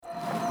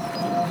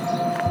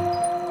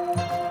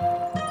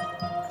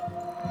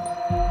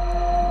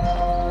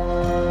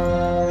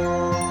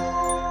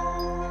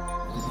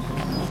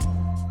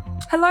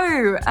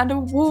Hello, and a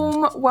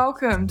warm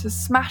welcome to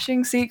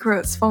Smashing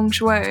Secrets Feng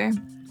Shui.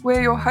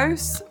 We're your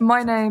hosts.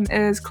 My name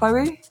is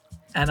Chloe.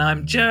 And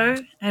I'm Joe,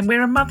 and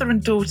we're a mother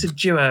and daughter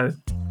duo.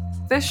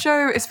 This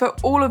show is for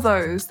all of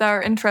those that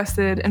are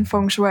interested in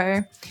Feng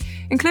Shui,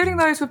 including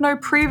those with no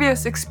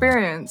previous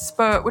experience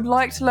but would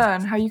like to learn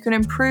how you can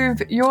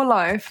improve your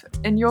life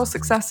and your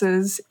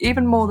successes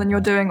even more than you're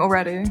doing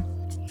already.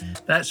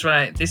 That's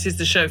right, this is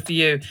the show for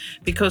you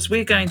because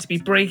we're going to be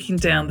breaking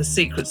down the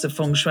secrets of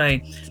Feng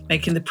Shui,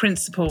 making the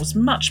principles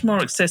much more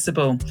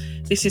accessible.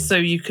 This is so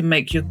you can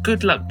make your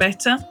good luck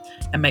better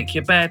and make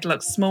your bad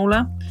luck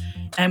smaller.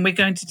 And we're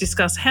going to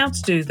discuss how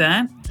to do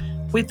that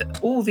with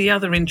all the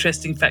other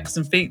interesting facts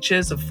and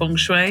features of Feng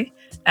Shui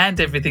and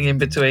everything in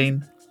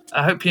between.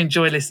 I hope you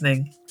enjoy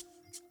listening.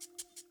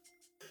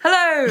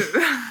 Hello!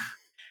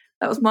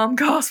 That was Mum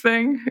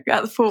gasping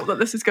at the thought that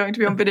this is going to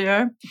be on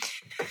video.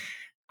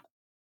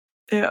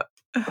 Yeah.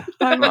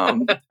 Hi,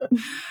 Mum.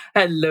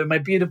 Hello, my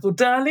beautiful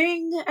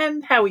darling.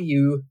 And how are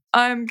you?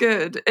 I'm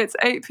good. It's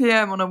 8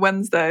 p.m. on a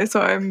Wednesday,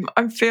 so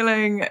I'm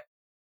feeling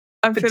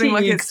like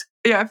it's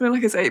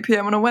 8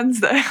 p.m. on a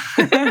Wednesday.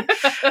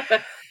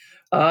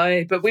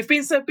 Aye, but we've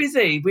been so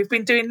busy. We've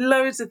been doing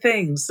loads of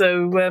things,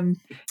 so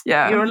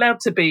you're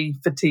allowed to be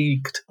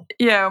fatigued.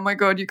 Yeah. Oh my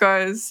God, you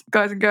guys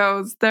and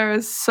girls, there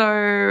is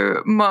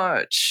so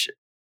much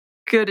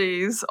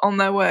goodies on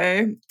their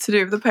way to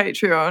do with the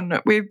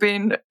Patreon. We've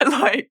been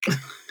like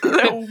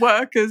little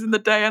workers in the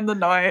day and the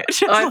night.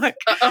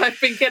 I've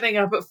been getting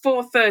up at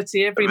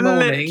 4:30 every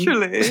morning,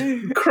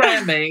 literally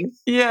cramming.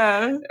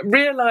 Yeah,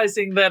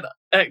 realizing that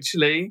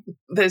actually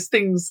there's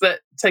things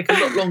that take a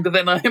lot longer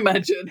than I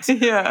imagined.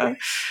 Yeah,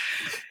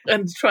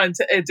 and trying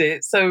to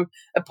edit. So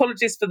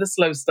apologies for the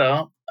slow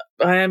start.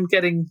 I am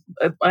getting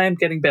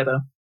better.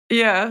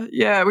 Yeah,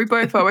 we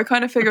both are. We're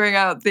kind of figuring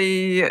out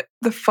the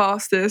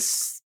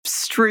fastest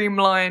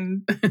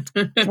streamlined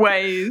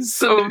ways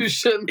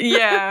solution.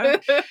 Yeah,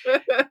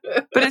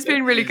 but it's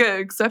been really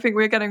good because I think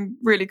we're getting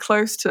really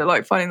close to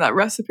like finding that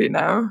recipe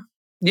now.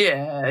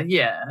 Yeah,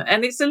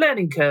 and it's a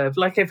learning curve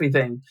like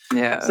everything.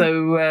 Yeah.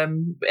 So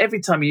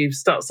every time you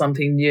start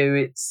something new,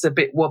 it's a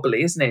bit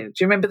wobbly, isn't it?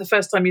 Do you remember the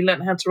first time you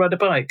learned how to ride a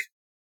bike?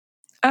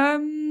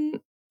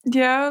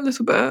 Yeah, a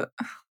little bit.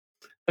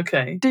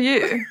 Okay. Do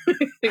you?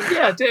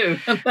 Yeah, I do.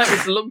 And that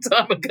was a long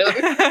time ago.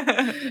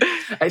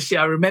 Actually,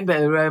 I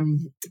remember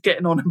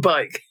getting on a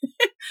bike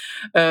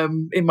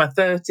in my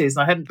 30s.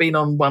 I hadn't been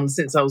on one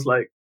since I was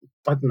like,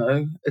 I don't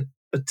know,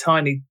 a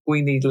tiny,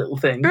 weeny little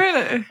thing.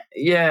 Really?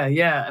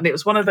 Yeah. And it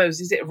was one of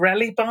those, is it a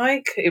rally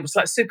bike? It was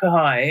like super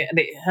high and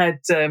it had,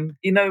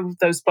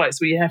 those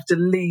bikes where you have to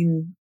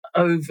lean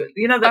over,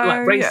 that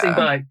like racing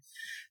bike.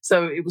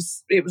 So it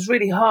was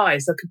really high.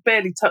 So I could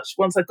barely touch,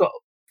 once I got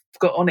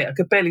on it, I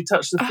could barely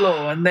touch the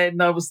floor. And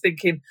then I was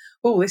thinking,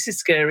 oh, this is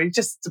scary.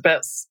 Just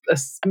about a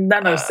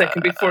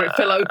nanosecond before it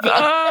fell over.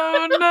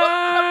 Oh, no,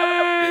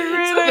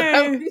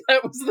 really? So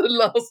that was the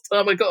last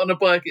time I got on a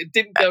bike. It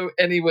didn't go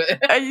anywhere.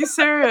 Are you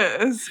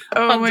serious?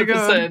 Oh, 100%. My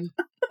God.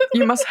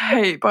 You must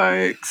hate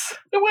bikes.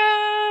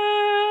 Well...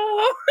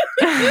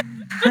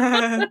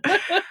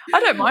 I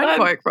don't mind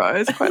bike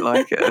rides. I quite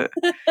like it.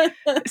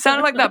 It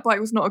sounded like that bike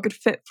was not a good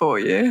fit for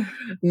you.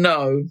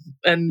 No.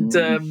 And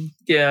I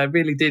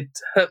really did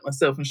hurt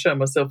myself and show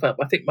myself up.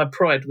 I think my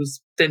pride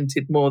was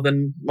dented more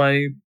than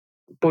my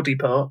body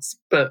parts.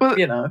 But,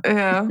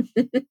 Yeah.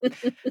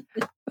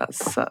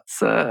 That's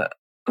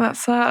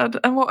sad.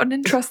 And what an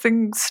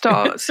interesting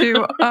start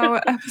to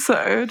our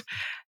episode.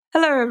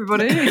 Hello,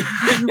 everybody.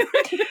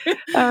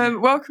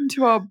 Welcome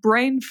to our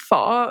brain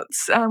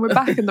farts. We're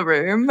back in the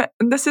room,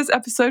 and this is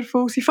episode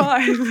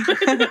 45.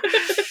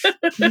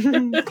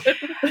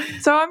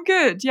 So I'm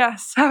good,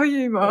 yes. How are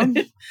you, Mum?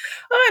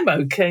 I'm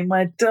okay,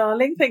 my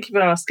darling. Thank you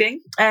for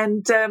asking.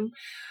 And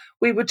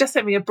we were just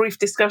having a brief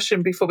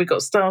discussion before we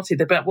got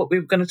started about what we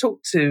were going to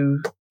talk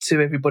to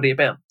everybody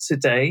about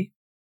today.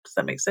 Does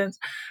that make sense?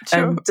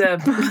 Sure. And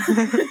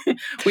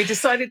we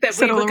decided that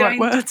we were going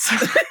words.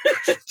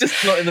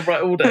 Just not in the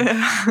right order.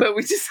 Yeah. But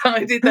we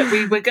decided that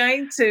we were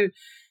going to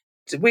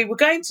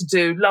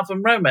do love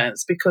and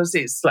romance because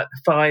it's like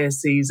the fire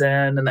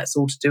season and that's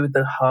all to do with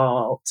the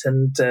heart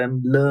and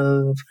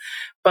love.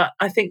 But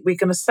I think we're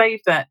going to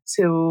save that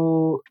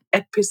till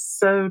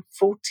episode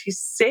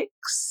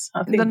 46.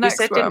 I think the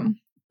next one.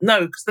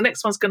 No, because the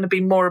next one's going to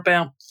be more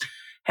about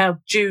how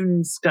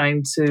June's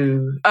going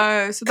to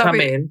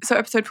come in. So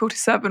episode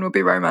 47 will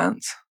be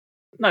romance.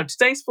 No,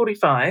 today's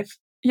 45.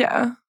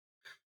 Yeah.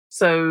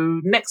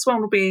 So next one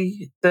will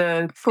be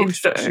the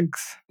 46. Introduction.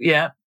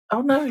 Yeah.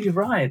 Oh no, you're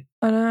right.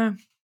 I know.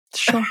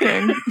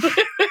 Shocking.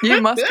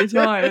 You must be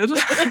tired.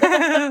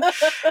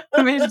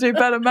 For me to do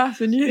better math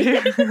than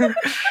you.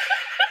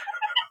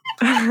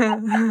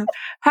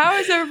 How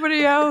is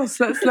everybody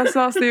else? Let's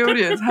ask the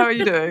audience. How are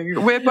you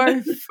doing? We're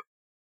both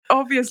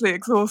obviously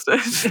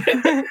exhausted.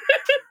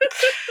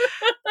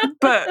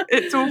 But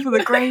it's all for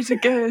the greater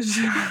good.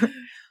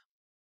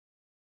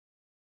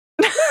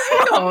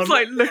 I'm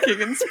like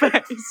looking in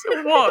space.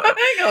 What?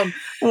 Hang on.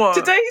 What?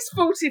 Today's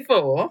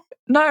 44.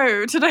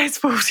 No, today's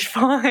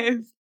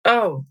 45.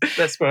 Oh,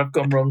 that's where I've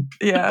gone wrong.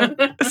 Yeah.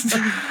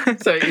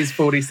 So it is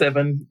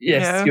 47.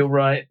 Yes, Yeah. you're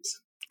right.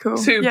 Cool.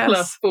 2 Yes.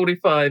 plus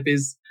 45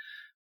 is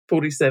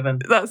 47.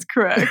 That's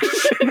correct.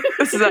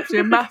 This is actually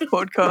a math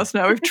podcast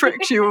now. We've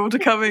tricked you all to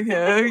coming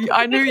here.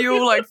 I knew you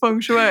all like feng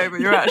shui, but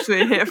you're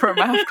actually here for a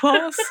math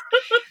class.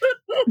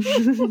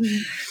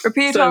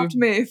 Repeat after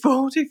me.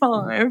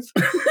 45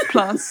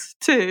 plus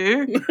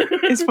 2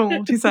 is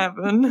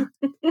 47.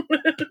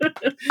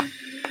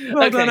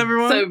 Well done,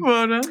 everyone.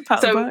 Well done.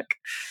 Pat the back.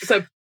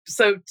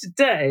 So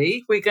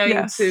today we're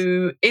going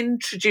to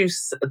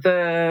introduce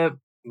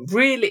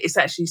it's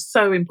actually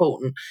so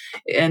important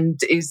and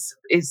is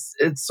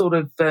a sort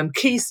of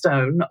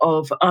keystone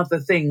of other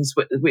things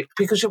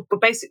because you're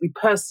basically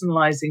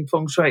personalizing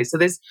feng shui. So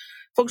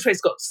feng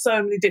shui's got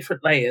so many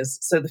different layers.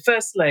 So the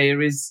first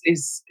layer is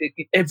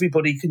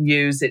everybody can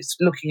use. It's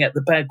looking at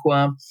the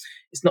Bagua.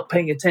 It's not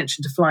paying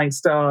attention to flying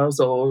stars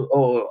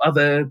or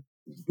other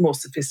more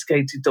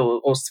sophisticated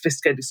or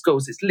sophisticated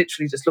schools. It's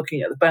literally just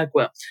looking at the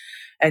Bagua.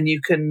 And you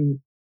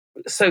can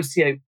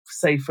associate,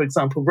 say, for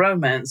example,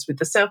 romance with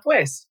the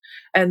Southwest.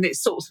 And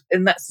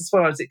and that's as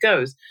far as it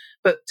goes.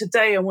 But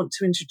today I want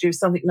to introduce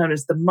something known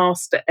as the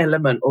master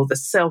element or the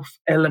self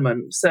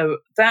element. So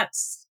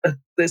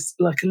there's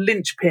like a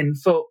linchpin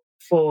for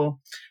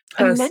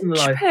personal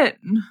life. A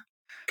linchpin?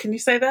 Can you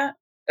say that?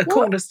 A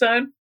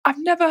cornerstone? I've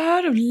never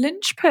heard of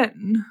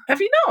linchpin.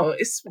 Have you not?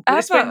 It's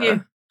when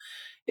you...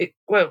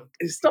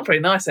 it's not very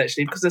nice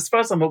actually, because as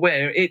far as I'm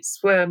aware, it's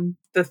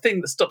the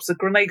thing that stops a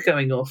grenade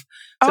going off.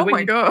 So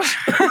my god!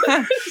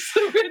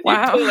 So when you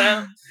pull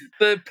out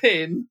the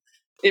pin,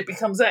 it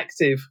becomes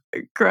active.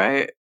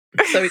 Great.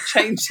 So it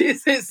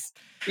changes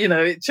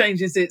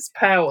its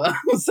power.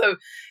 So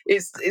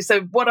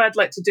what I'd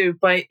like to do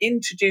by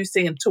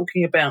introducing and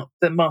talking about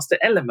the master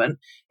element,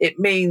 it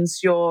means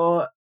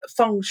your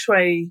feng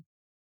shui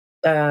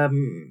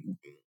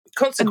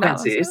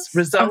consequences,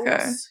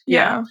 results,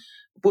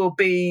 will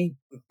be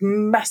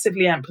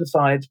massively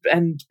amplified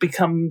and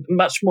become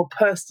much more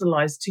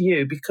personalized to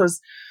you, because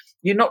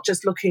you're not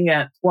just looking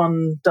at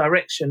one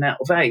direction out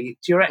of 8.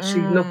 You're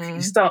actually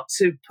you start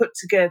to put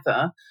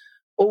together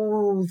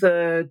all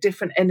the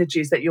different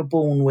energies that you're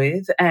born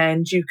with,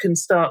 and you can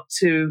start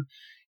to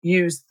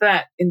use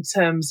that in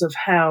terms of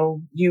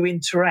how you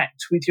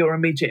interact with your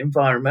immediate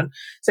environment.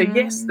 So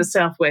yes, the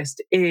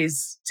Southwest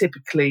is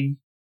typically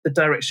the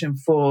direction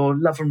for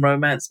love and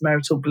romance,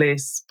 marital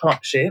bliss,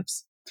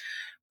 partnerships.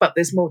 But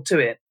there's more to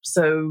it.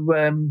 So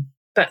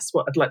that's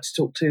what I'd like to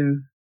talk to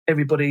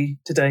everybody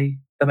today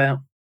about.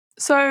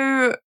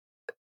 So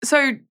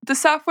the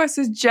Southwest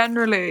is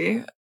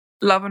generally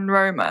love and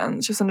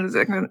romance, just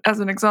as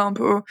an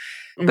example.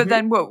 But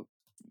then what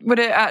would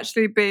it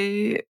actually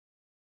be?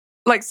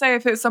 Like, say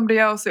if it was somebody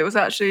else, it was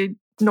actually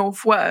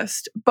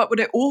Northwest, but would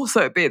it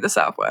also be the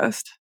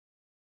Southwest?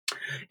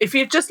 If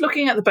you're just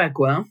looking at the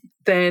Bagua,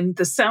 then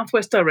the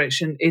Southwest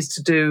direction is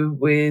to do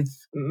with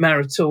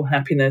marital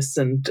happiness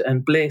and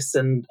bliss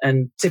and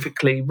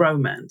typically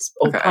romance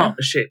or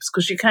partnerships,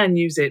 because you can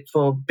use it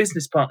for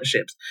business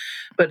partnerships.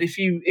 But if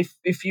you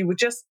were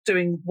just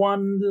doing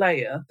one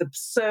layer, the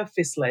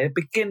surface layer,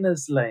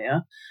 beginner's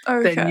layer,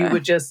 then you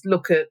would just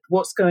look at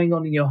what's going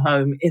on in your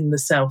home in the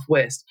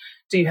Southwest.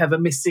 Do you have a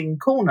missing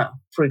corner,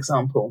 for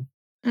example?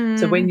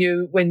 So when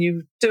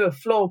you do a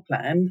floor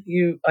plan,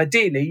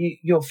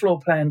 ideally your floor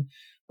plan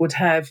would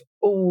have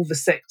all the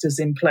sectors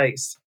in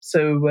place.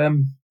 So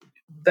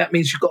that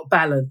means you've got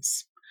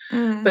balance.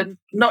 But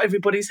not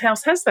everybody's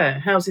house has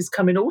that. Houses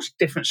come in all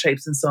different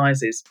shapes and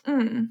sizes.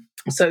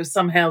 So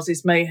some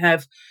houses may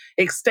have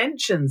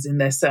extensions in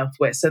their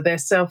Southwest. So their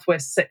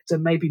Southwest sector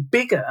may be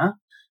bigger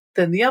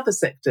than the other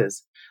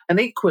sectors. And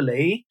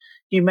equally,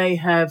 you may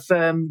have...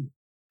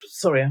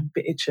 sorry, I'm a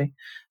bit itchy.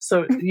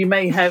 So you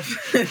may have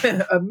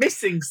a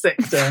missing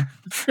sector.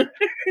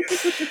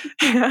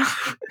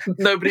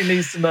 Nobody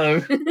needs to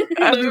know.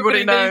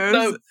 Everybody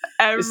knows.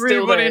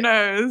 Everybody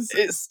knows.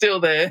 It's still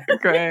there.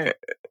 Great.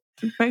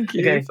 Thank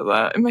you for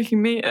that. It's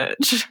making me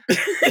itch.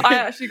 I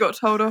actually got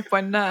told off by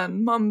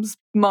Nan, Mum's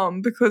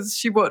mum, because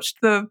she watched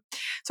So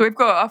we've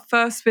got our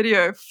first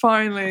video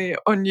finally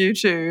on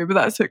YouTube.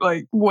 That took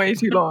like way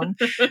too long.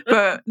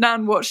 But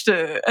Nan watched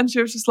it and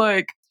she was just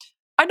like,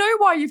 I know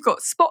why you've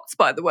got spots,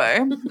 by the way.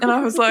 And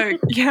I was like,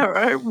 yeah,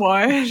 right,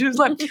 why? And she was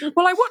like,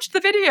 well, I watched the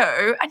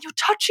video and you're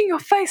touching your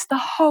face the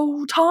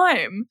whole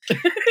time.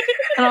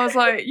 And I was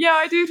like, yeah,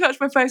 I do touch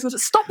my face.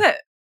 Stop it.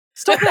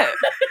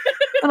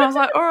 And I was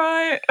like, all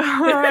right.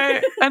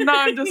 And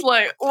now I'm just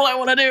like, all I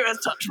want to do is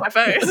touch my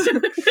face.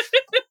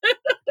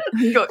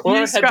 You got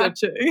you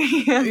scratching.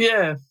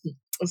 Yeah.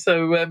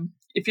 So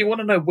if you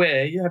want to know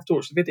where, you have to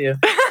watch the video.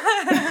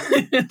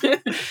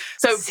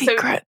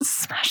 Secrets,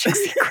 smashing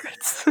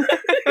secrets.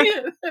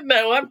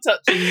 No, I'm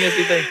touching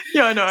everything.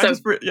 Yeah, I know.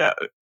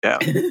 Yeah.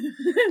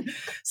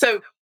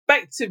 So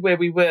back to where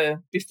we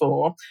were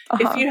before.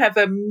 If you have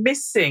a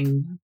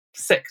missing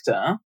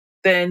sector,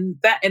 then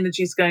that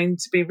energy is going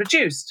to be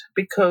reduced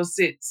because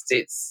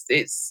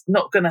it's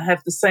not going to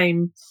have the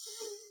same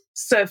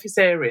surface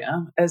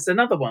area as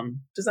another one.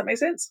 Does that make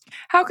sense?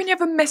 How can you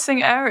have a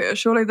missing area?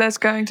 Surely there's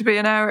going to be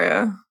an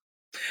area.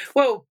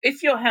 Well,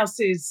 if your house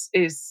is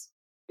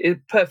a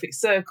perfect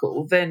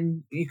circle,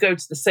 then you go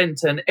to the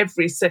centre and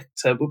every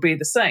sector will be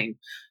the same.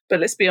 But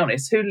let's be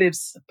honest, who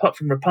lives, apart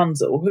from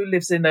Rapunzel, who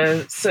lives in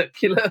a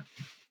circular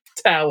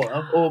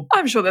tower? Or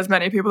I'm sure there's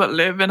many people that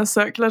live in a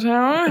circular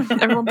tower.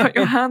 Everyone put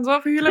your hands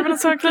up if you live in a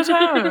circular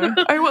tower.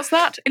 Oh, what's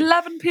that?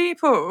 11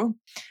 people.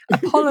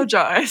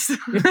 Apologise.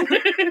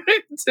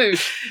 to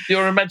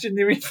your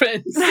imaginary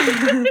friends.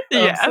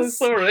 Yes. I'm so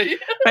sorry.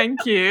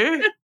 Thank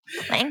you.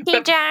 Thank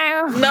you,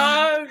 Joe.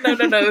 No.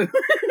 No,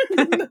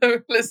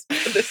 let's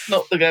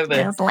not go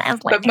there.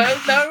 But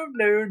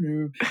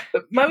no.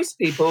 But most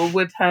people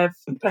would have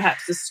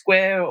perhaps a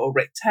square or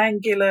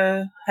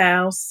rectangular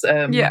house.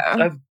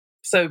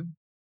 So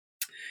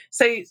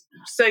say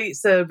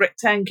it's a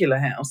rectangular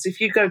house.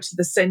 If you go to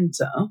the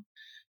centre,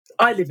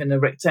 I live in a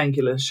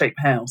rectangular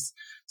shaped house.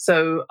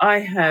 So I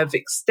have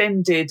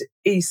extended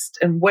east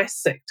and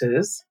west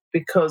sectors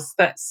because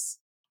that's...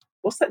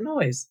 What's that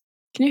noise?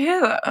 Can you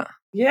hear that?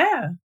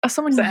 Yeah. There's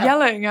someone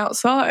yelling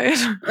outside.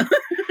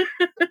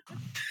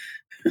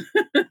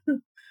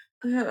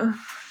 Yeah.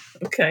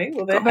 Okay,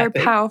 well, got a very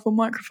powerful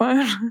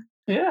microphone.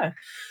 Yeah.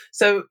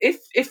 So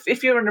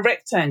if you're in a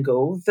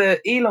rectangle, the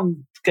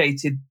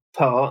elongated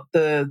part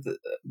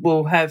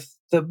will have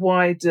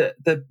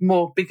the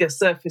more bigger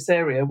surface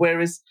area,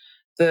 whereas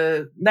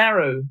the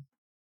narrow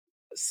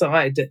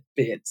side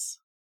bits,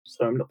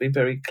 so I'm not being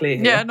very clear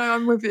here. Yeah, no,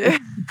 I'm with you.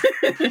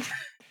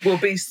 will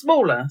be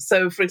smaller.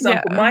 So, for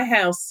example, my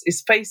house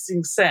is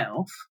facing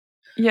south,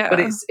 but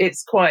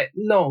it's quite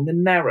long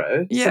and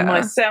narrow. Yeah. So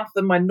my south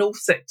and my north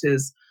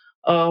sectors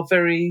are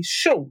very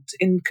short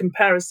in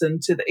comparison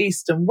to the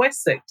east and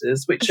west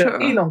sectors, which are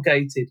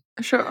elongated.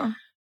 Sure.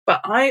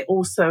 But I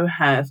also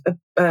have,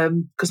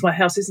 because my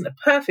house isn't a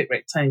perfect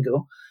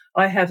rectangle,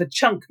 I have a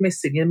chunk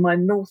missing in my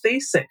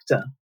northeast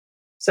sector.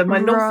 So my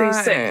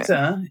northeast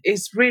sector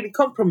is really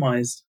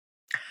compromised.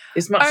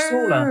 It's much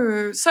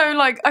smaller. So,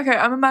 okay,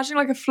 I'm imagining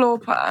like a floor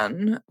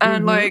plan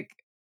and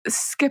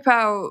skip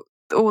out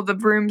all the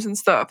rooms and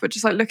stuff, but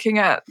just looking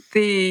at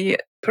the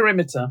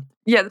perimeter.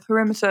 Yeah, the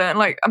perimeter.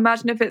 And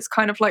imagine if it's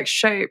kind of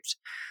shaped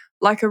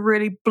like a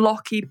really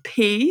blocky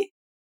P.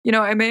 You know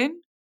what I mean?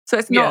 So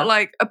it's not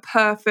like a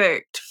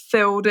perfect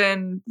filled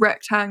in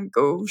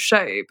rectangle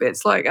shape.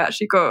 It's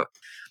actually got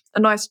a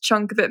nice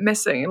chunk of it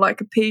missing,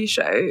 like a P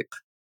shape.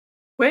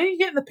 Where are you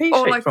getting the P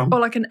shape from? Or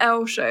like an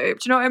L shape.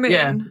 Do you know what I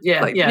mean?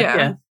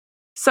 Yeah.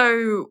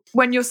 So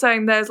when you're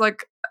saying there's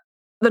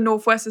the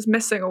northwest is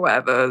missing or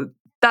whatever,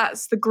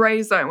 that's the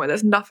grey zone where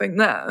there's nothing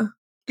there.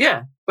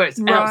 Yeah, where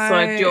it's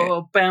outside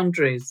your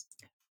boundaries.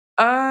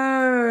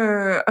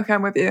 Oh, okay,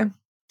 I'm with you.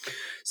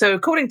 So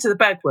according to the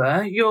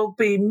Bagua, you'll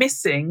be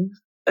missing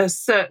a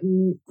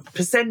certain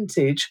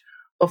percentage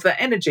of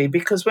that energy,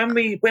 because when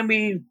we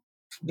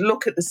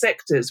look at the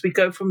sectors, we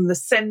go from the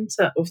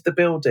centre of the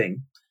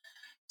building.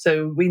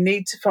 So we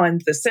need to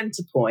find the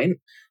centre point,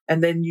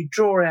 and then you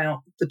draw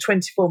out the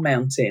 24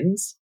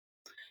 mountains.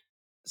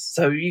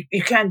 So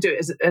you can do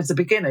it as a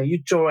beginner. You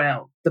draw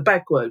out the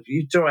Bagua,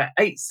 you draw out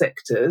 8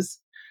 sectors,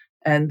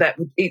 and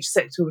each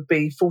sector would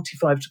be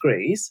 45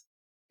 degrees.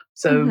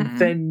 So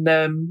then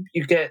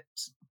you get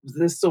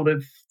the sort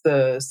of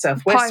the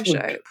southwest pie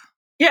shape.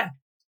 Yeah,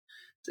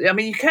 I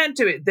mean you can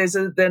do it. There's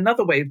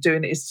another way of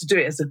doing it is to do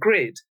it as a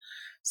grid.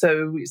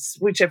 So it's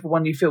whichever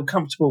one you feel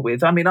comfortable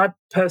with. I mean, I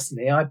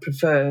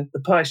prefer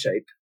the pie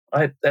shape.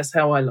 That's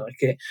how I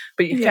like it.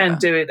 But you can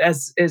do it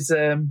as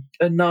a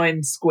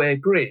 9 square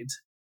grid.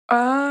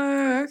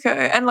 Oh,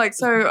 okay. And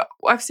so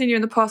I've seen you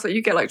in the past that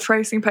you get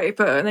tracing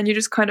paper and then you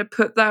just kind of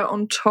put that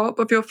on top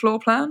of your floor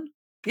plan.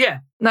 Yeah.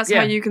 And that's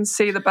how you can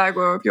see the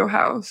Bagua of your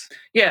house.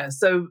 Yeah.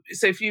 So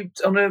if you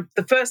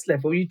the first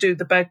level you do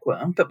the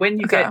Bagua, but when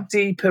you get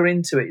deeper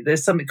into it,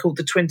 there's something called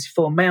the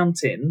 24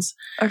 mountains.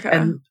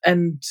 Okay.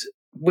 And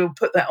we'll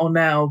put that on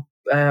our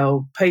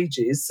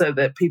pages so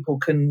that people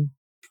can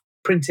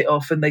print it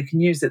off and they can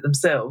use it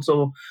themselves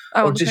or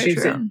just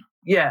use it.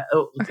 Yeah,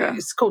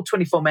 It's called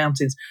 24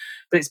 Mountains,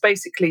 but it's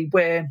basically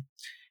where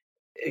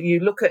you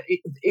look at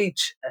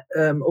each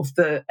of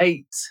the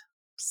 8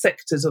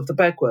 sectors of the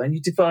Bagua and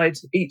you divide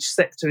each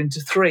sector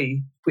into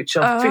 3, which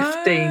are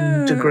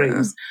 15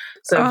 degrees.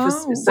 So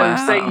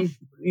say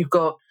you've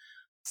got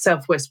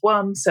Southwest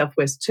 1,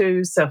 Southwest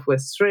 2,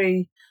 Southwest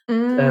 3,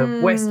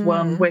 West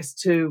 1, West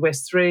 2,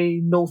 West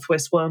 3,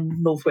 Northwest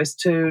 1, Northwest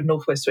 2,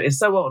 Northwest 3, and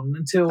so on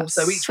until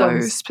each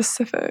one's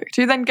specific.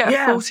 Do you then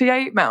get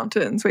 48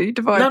 mountains where you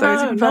divide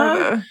those even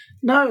further?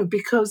 No,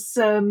 because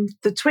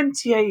the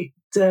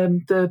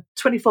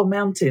 24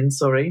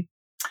 mountains,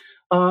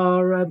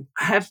 are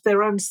have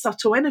their own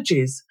subtle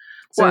energies.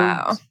 So,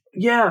 wow.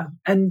 Yeah,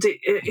 and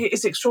it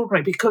is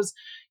extraordinary because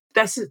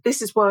this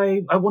is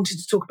why I wanted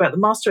to talk about the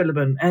master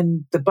element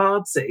and the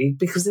Bardsey,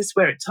 because this is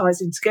where it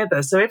ties in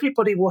together. So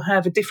everybody will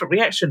have a different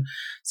reaction.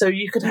 So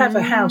you could have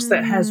a house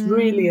that has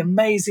really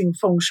amazing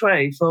feng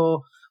shui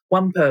for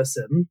one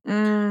person,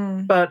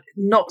 but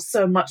not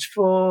so much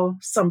for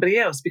somebody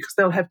else, because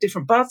they'll have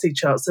different Bharti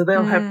charts, so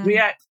they'll have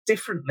react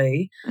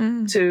differently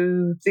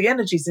to the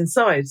energies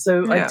inside.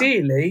 So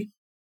ideally,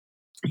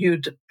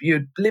 you'd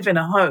live in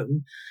a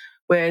home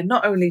where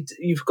not only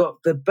you've got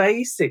the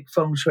basic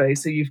feng shui,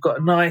 so you've got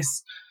a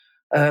nice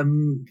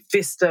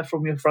vista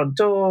from your front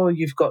door,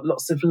 you've got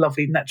lots of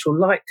lovely natural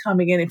light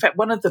coming in. In fact,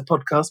 one of the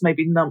podcasts,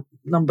 maybe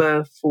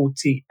number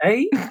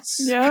 48.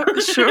 Yeah,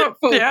 sure.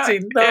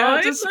 49.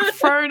 Yeah, just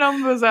throw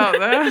numbers out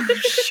there.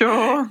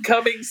 Sure.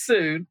 Coming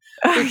soon.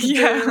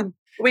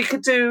 We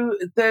could do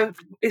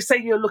say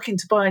you're looking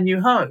to buy a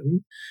new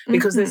home,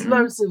 because there's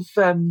loads of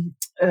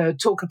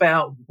talk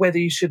about whether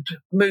you should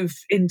move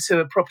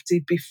into a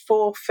property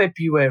before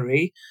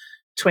February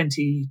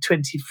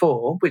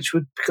 2024, which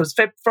would, because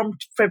from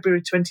February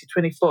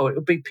 2024 it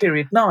would be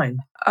period 9.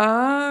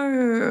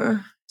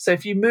 Oh. So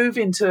if you move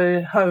into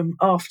a home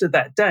after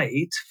that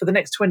date for the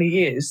next 20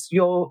 years,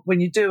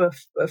 when you do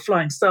a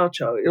flying star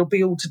chart, it'll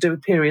be all to do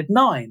with period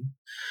 9,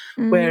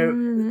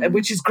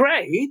 which is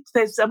great.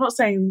 I'm not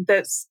saying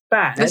that's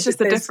bad. It's just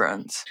the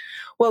difference.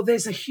 Well,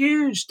 there's a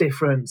huge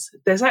difference.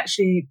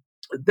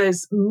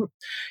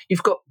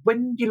 You've got,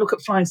 when you look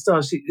at flying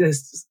stars,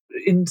 there's,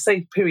 in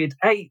say period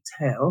 8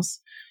 house,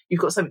 you've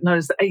got something known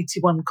as the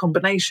 81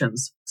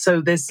 combinations.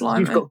 So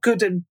you've got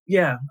good and,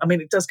 I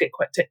mean, it does get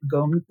quite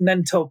technical. And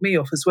Nan told me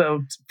off as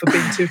well for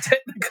being too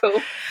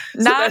technical.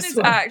 Nan is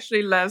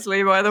actually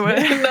Leslie, by the way.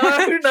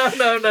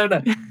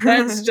 No.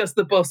 Nan's just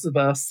the boss of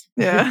us.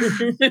 Yeah.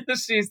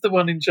 She's the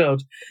one in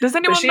charge. Does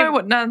anyone know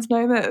what Nan's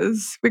name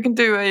is? We can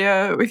do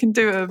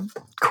a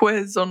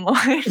quiz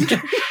online.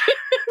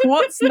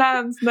 What's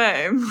Nan's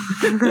name?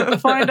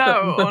 Find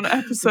out on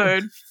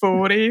episode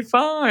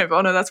 45.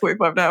 Oh no, that's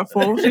 45 now.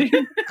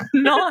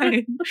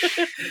 49.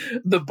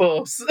 The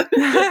boss.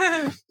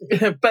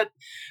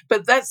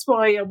 But that's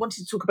why I wanted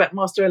to talk about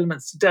master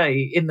elements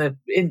today,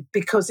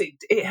 because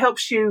it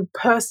helps you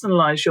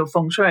personalize your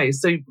feng shui.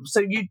 So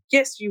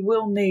you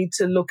will need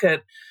to look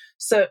at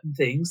certain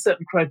things,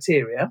 certain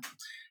criteria,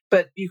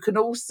 but you can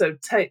also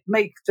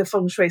make the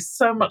feng shui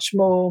so much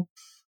more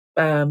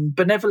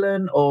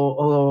benevolent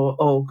or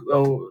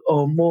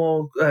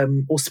more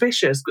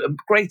auspicious,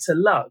 greater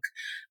luck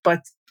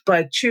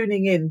by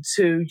tuning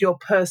into your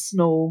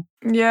personal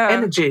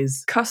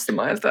energies.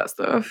 Customize that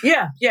stuff.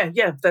 Yeah.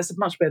 That's a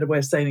much better way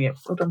of saying it.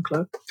 Well done,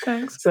 Chloe.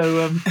 Thanks.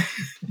 So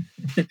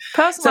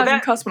personalize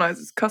and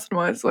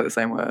customize is like the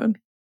same word.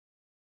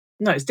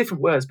 No, it's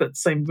different words, but the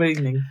same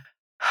meaning.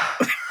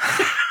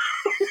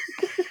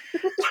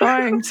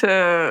 Trying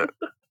to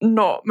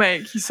not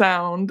make you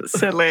sound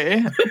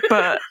silly,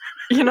 but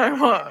you know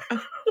what?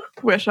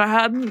 Wish I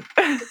hadn't.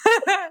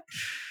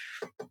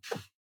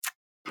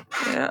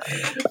 Yeah.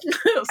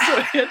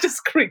 Sorry, I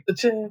just creaked the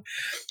chair.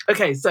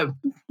 Okay, so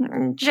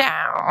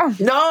Jow.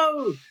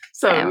 no.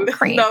 So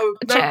no.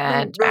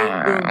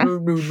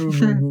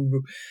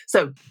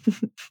 So,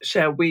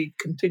 shall we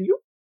continue?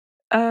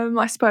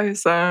 I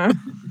suppose so.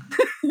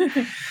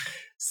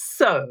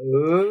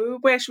 So,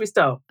 where should we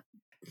start?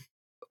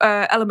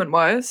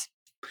 Element-wise.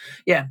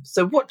 Yeah.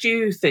 So, what do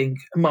you think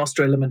a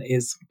master element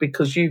is?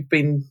 Because you've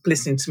been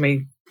listening to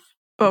me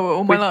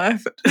all my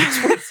life.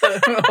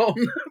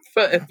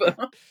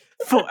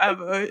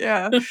 Forever,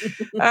 yeah.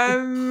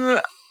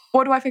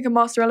 What do I think a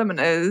master element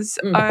is?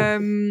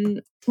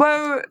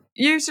 Well,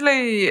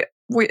 usually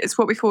it's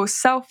what we call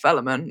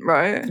self-element,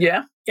 right?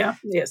 Yeah.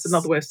 It's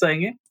another way of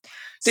saying it.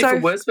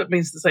 Different words, but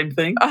means the same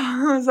thing.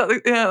 Is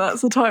that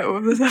that's the title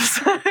of this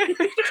episode.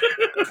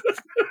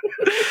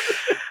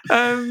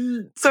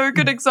 So a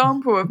good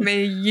example of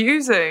me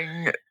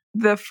using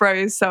the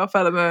phrase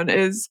self-element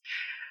is,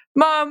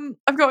 Mum,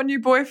 I've got a new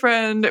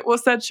boyfriend.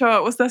 What's their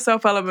chart? What's their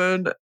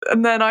self-element?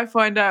 And then I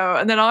find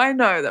out, and then I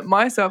know that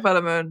my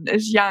self-element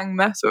is yang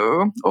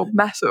metal or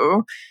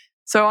metal.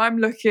 So I'm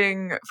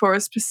looking for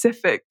a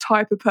specific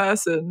type of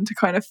person to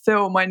kind of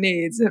fill my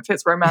needs, if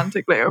it's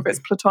romantically or if it's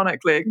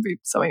platonically, it can be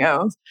something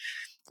else.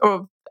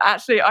 Or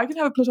actually, I can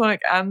have a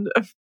platonic and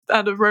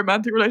a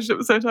romantic relationship at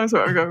the same time,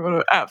 so I'm going on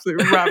an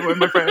absolute ramble in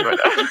my brain right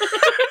now.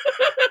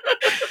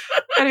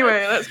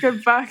 Anyway, let's go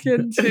back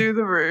into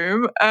the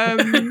room.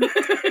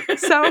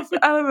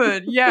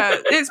 Self-element,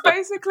 it's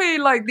basically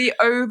like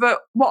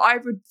what I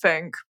would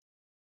think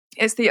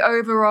is the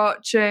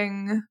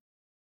overarching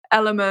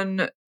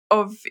element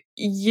of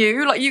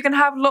you. Like, you can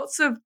have lots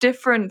of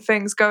different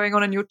things going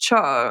on in your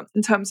chart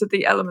in terms of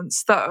the element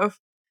stuff,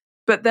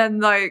 but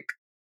then like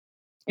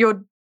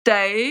your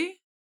day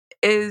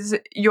is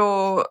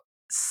your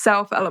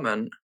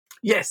self-element.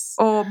 Yes.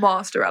 Or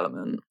master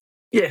element.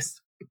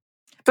 Yes.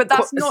 But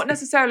that's not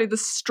necessarily the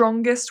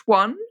strongest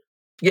one.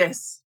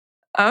 Yes.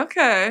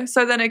 Okay.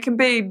 So then it can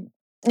be,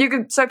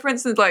 so for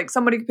instance, like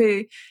somebody could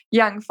be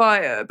yang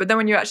fire, but then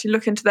when you actually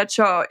look into their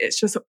chart, it's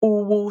just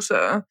all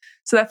water.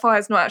 So their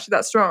fire's not actually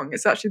that strong.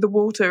 It's actually the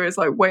water is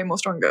like way more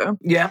stronger.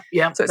 Yeah.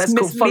 So it's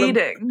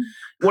misleading.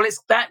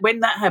 It's that when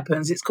that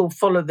happens, it's called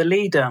follow the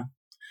leader.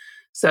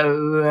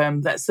 So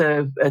that's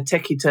a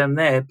techie term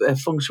there, a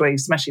feng shui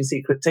smashing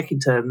secret techie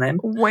term then.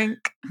 Wink.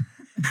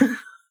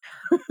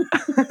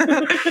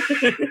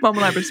 Mum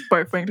and I just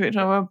both winked at each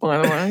other, by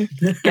the way.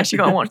 Guess you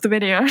gotta watch the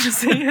video to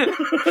see it.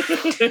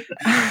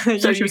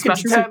 So YouTube you can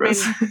smashing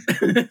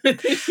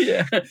secrets.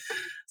 yeah.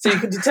 So you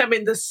can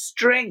determine the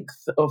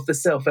strength of the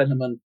self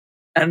element,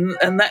 and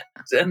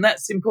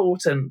that's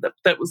important.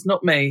 That was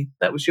not me.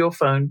 That was your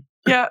phone.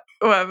 Yeah,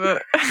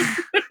 whatever.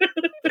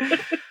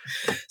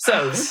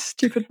 So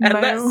stupid and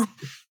male.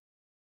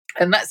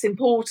 that's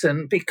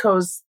important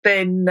because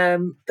then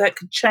that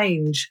could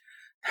change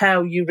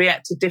how you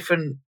react to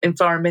different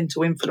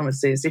environmental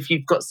influences. If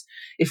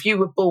you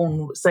were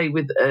born, say,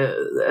 with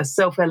a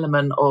self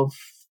element of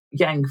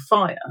yang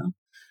fire,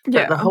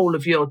 but the whole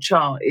of your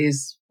chart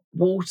is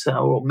water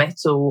or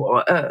metal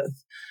or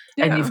earth,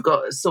 and you've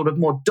got a sort of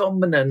more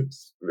dominant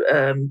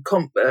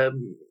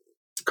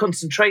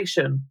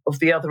concentration of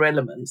the other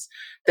elements,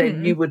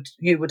 then you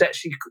would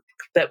actually,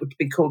 that would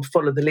be called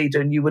follow the leader,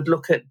 and you would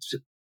look at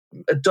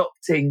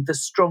adopting the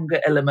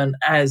stronger element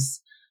as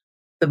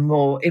the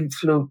more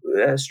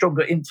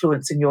stronger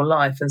influence in your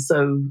life, and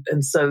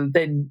so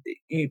then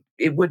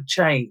it would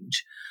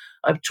change.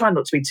 I try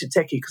not to be too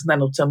techie because then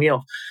it'll turn me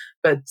off,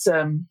 but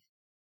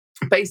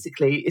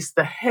basically it's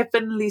the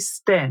heavenly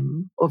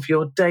stem of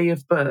your day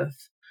of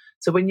birth.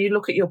 So when you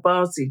look at your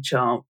Baazi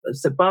chart,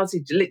 so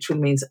Baazi literally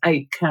means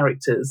 8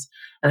 characters,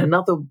 and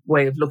another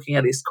way of looking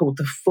at it is called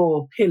the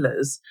 4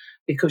 pillars,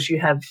 because you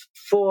have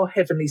 4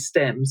 heavenly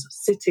stems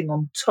sitting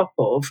on top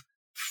of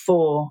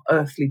 4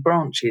 earthly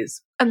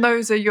branches. And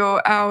those are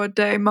your hour,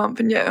 day, month,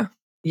 and year?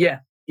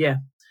 Yeah.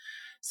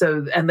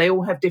 So, and they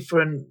all have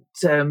different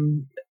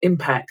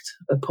impact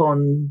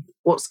upon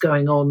what's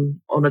going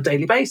on a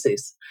daily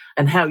basis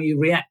and how you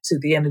react to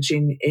the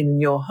energy in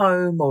your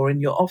home or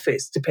in your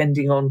office,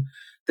 depending on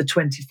the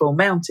 24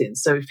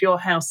 mountains. So if your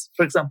house,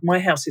 for example, my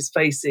house is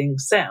facing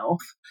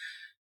south.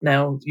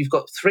 Now you've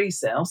got 3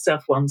 south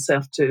 1,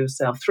 south 2,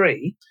 south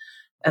 3,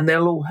 and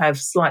they'll all have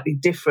slightly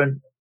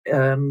different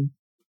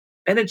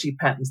energy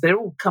patterns. They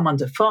all come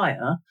under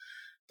fire,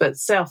 but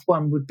south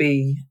 1 would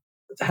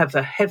have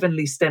a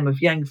heavenly stem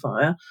of yang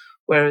fire,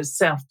 whereas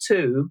south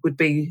 2 would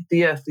be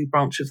the earthly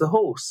branch of the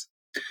horse.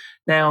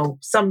 Now,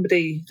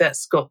 somebody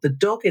that's got the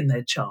dog in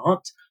their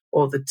chart,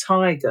 or the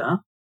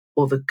tiger,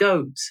 or the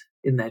goat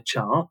in their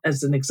chart,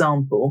 as an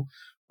example,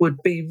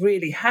 would be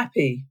really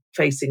happy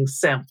facing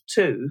south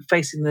 2,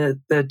 facing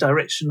the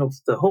direction of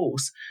the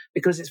horse,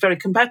 because it's very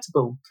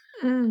compatible.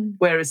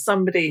 Whereas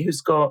somebody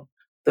who's got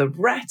the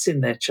rat in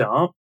their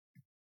chart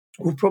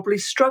will probably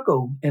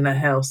struggle in a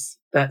house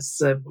that's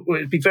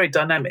would be very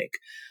dynamic,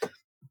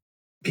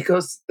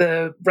 because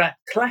the rat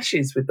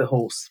clashes with the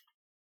horse.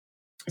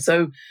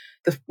 So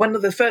one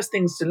of the first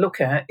things to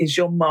look at is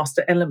your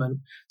master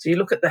element. So you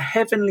look at the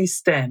heavenly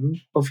stem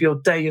of your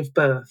day of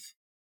birth.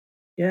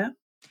 Yeah?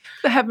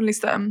 The heavenly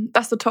stem,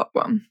 that's the top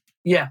one.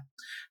 Yeah.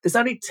 There's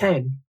only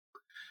 10.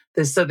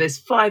 There's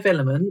 5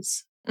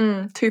 elements.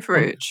 2 for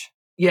each.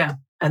 Yeah.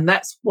 And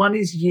that's one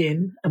is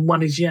yin and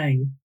one is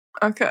yang.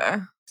 Okay.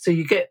 So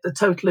you get the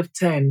total of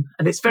 10,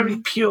 and it's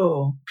very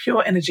pure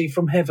energy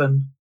from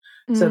heaven.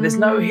 So there's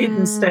no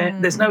hidden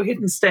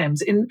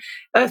stems. In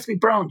earthly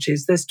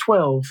branches, there's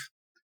 12.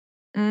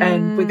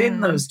 And within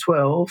those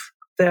 12,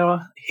 there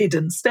are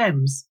hidden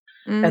stems.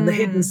 And the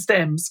hidden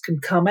stems can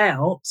come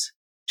out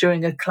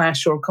during a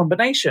clash or a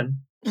combination.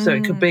 So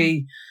it could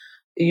be,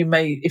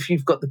 if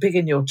you've got the pig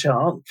in your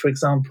chart, for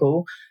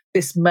example,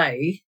 this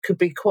May could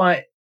be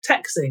quite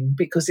taxing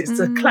because it's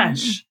a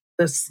clash.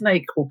 The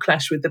snake will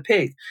clash with the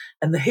pig,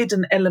 and the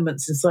hidden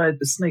elements inside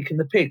the snake and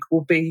the pig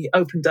will be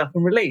opened up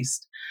and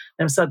released.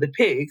 And inside the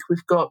pig,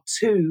 we've got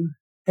 2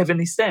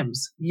 heavenly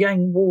stems,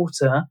 yang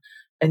water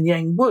and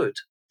yang wood.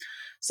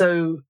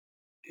 So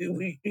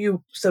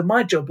so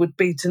my job would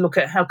be to look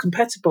at how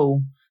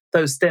compatible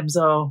those stems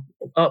are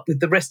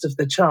with the rest of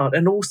the chart,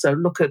 and also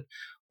look at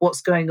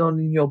what's going on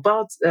in your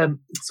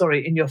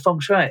in your feng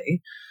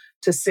shui,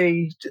 to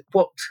see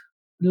what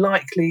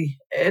likely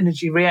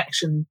energy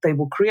reaction they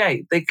will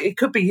create. It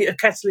could be a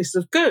catalyst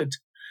of good,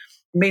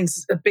 it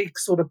means a big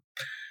sort of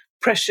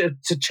pressure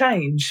to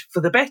change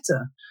for the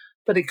better,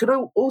 but it could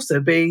also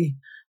be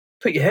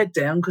put your head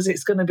down because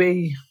it's going to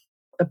be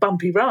a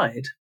bumpy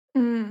ride.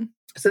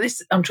 So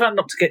this, I'm trying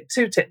not to get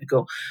too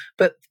technical,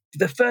 but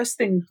the first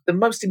thing, the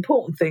most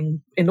important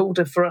thing in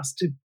order for us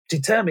to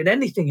determine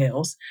anything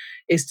else,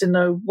 is to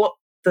know what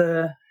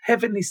the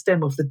heavenly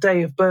stem of the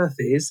day of birth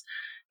is,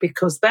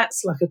 because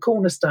that's like a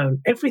cornerstone.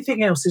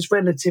 Everything else is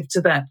relative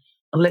to that,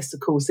 unless, of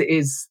course, it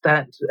is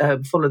that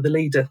follow the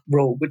leader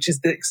rule, which is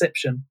the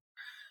exception.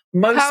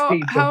 How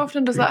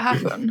often does that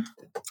happen?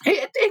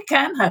 It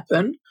can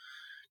happen,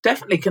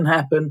 definitely can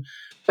happen,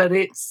 but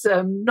it's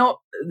not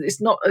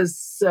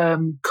as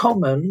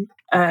common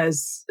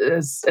as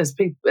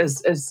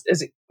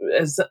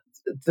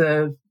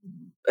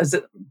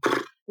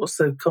what's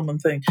the common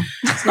thing?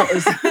 It's not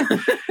as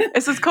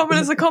it's as common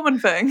as a common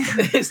thing.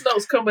 It's not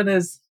as common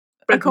as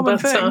a common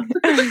thing.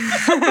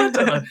 I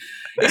don't know.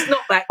 It's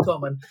not that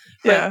common.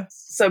 Yeah.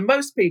 So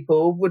most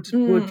people would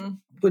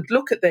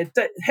look at their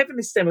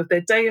heavenly stem of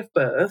their day of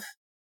birth,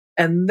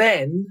 and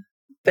then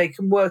They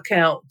can work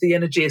out the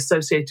energy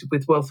associated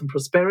with wealth and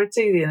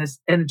prosperity, the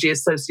energy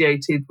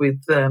associated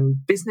with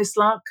business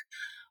luck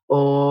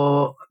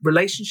or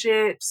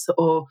relationships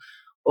or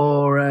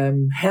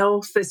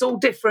health. There's all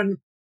different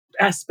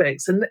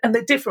aspects, and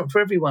they're different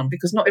for everyone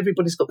because not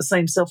everybody's got the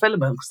same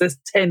self-element because there's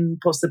 10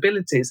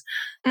 possibilities.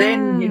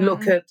 Then you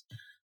look at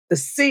the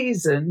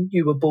season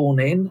you were born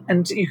in,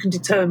 and you can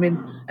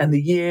determine, and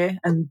the year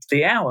and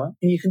the hour,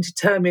 and you can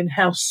determine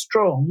how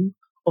strong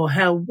or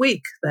how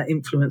weak that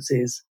influence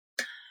is.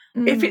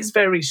 If it's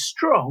very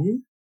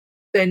strong,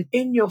 then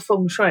in your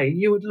feng shui,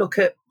 you would look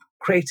at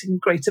creating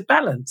greater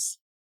balance.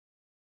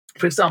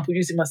 For example,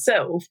 using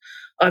myself,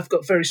 I've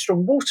got very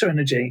strong water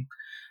energy.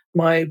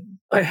 I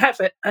have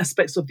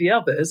aspects of the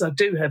others. I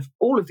do have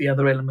all of the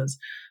other elements,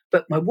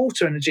 but my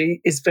water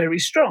energy is very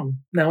strong.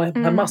 Now,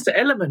 my master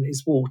element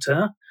is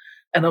water,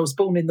 and I was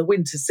born in the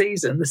winter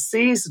season, the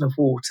season of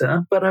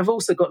water, but I've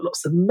also got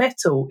lots of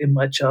metal in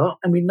my chart.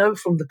 And we know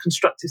from the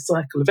constructive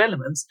cycle of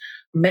elements,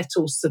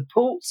 metal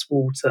supports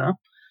water.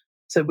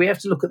 So we have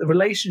to look at the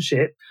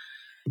relationship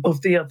of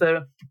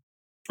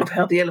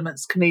how the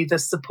elements can either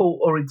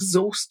support or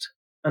exhaust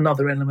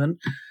another element.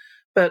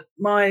 But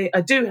I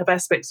do have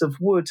aspects of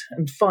wood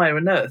and fire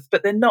and earth,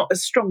 but they're not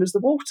as strong as the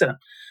water.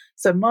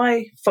 So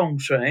my feng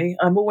shui,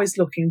 I'm always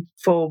looking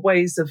for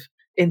ways of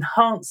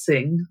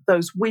enhancing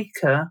those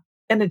weaker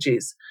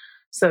energies.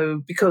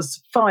 So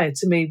because fire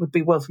to me would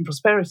be wealth and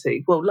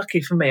prosperity. Well,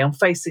 lucky for me, I'm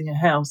facing a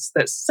house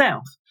that's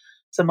south.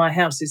 So my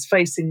house is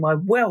facing my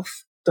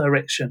wealth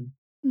direction.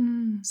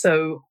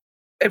 So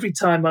every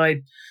time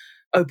I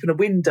open a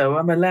window,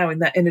 I'm allowing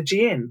that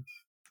energy in.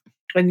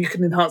 And you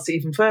can enhance it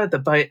even further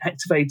by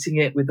activating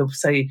it with,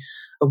 say,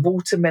 a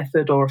water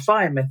method or a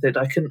fire method.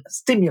 I can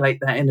stimulate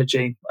that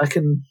energy. I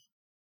can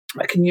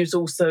use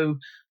also,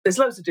 there's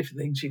loads of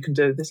different things you can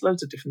do. There's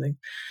loads of different things.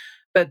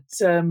 But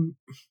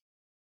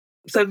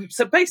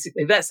so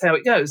basically that's how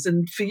it goes.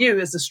 And for you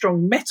as a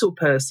strong metal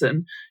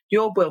person,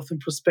 your wealth and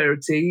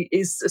prosperity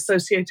is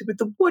associated with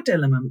the wood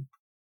element.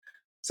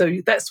 So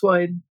that's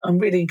why I'm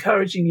really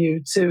encouraging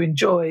you to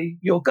enjoy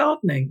your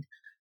gardening,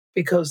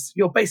 because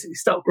you'll basically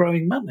start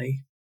growing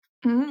money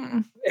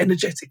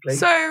energetically.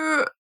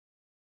 So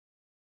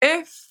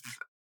I'm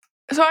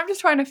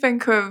just trying to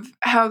think of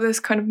how this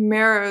kind of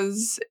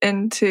mirrors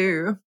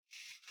into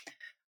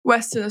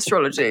Western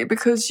astrology,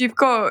 because you've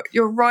got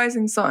your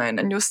rising sign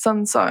and your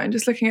sun sign,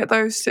 just looking at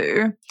those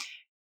two.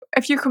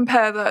 If you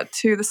compare that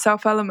to the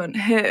self-element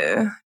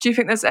here, do you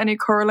think there's any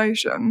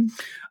correlation?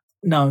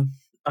 No,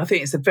 I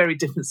think it's a very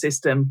different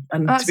system.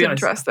 And that's to be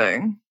honest,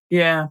 interesting.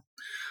 Yeah.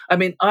 I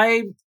mean,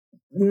 I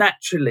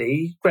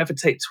naturally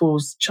gravitate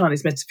towards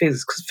Chinese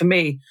metaphysics because for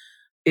me,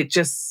 it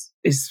just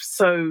is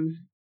so,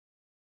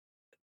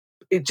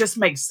 it just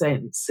makes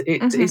sense.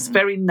 It's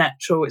very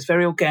natural. It's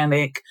very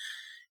organic.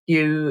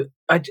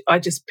 I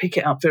just pick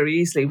it up very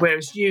easily.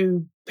 Whereas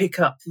you pick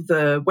up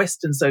the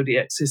Western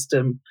zodiac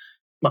system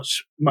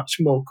much, much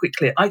more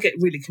quickly. I get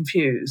really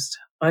confused.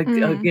 I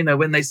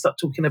when they start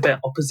talking about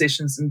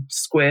oppositions and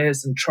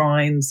squares and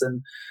trines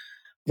and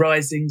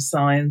rising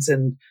signs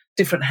and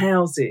different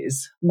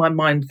houses, my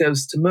mind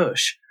goes to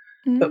mush.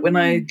 But when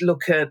I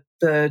look at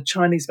the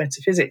Chinese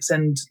metaphysics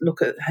and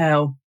look at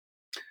how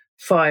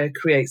fire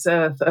creates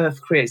earth,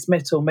 earth creates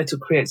metal, metal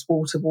creates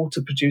water,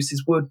 water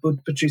produces wood,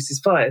 wood produces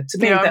fire. To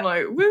me, I'm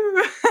like,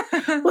 woo.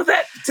 Well,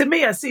 that to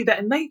me, I see that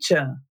in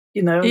nature.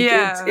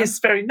 It's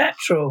very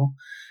natural.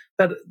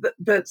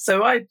 But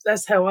so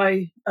that's how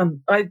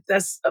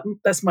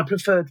that's my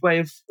preferred way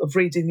of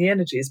reading the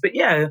energies. But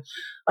yeah,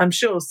 I'm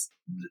sure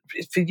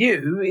for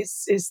you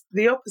it's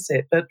the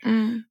opposite. But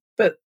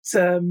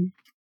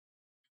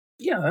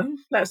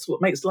that's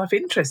what makes life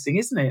interesting,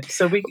 isn't it?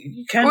 So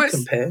you can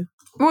compare.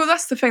 Well,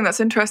 that's the thing that's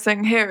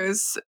interesting here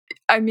is,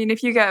 I mean,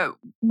 if you get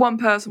one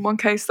person, one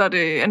case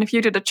study, and if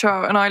you did a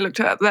chart and I looked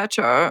at their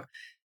chart,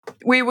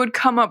 we would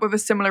come up with a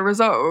similar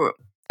result.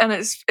 And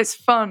it's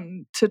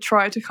fun to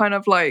try to kind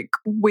of like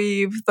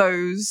weave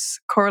those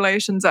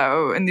correlations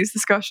out in these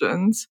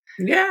discussions.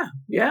 Yeah.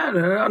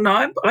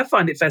 No, I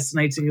find it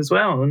fascinating as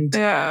well. And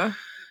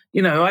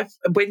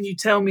when you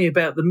tell me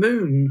about the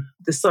moon,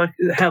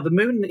 how the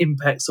moon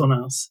impacts on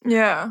us,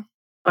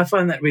 I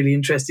find that really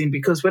interesting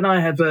because when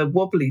I have a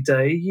wobbly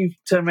day, you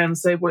turn around and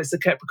say, "Well, it's a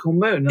Capricorn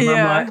moon," and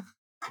I'm like,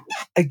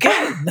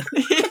 again.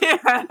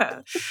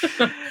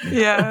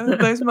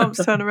 Those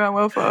months turn around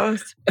well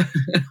fast.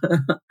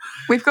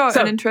 We've got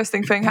an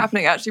interesting thing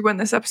happening actually when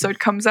this episode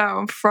comes out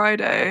on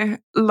Friday.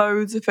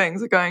 Loads of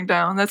things are going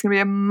down. There's going to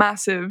be a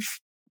massive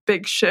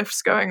big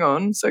shifts going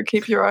on, so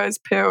keep your eyes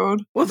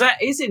peeled. Well,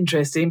 that is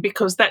interesting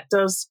because that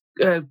does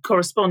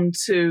correspond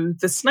to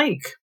the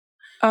snake.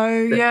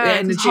 Oh, yeah,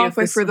 it's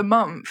halfway through the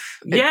month.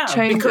 It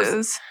changes.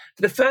 Because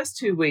the first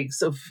 2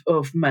 weeks of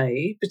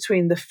May,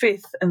 between the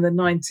 5th and the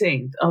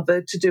 19th, are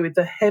to do with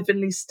the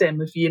heavenly stem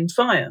of yin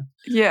fire.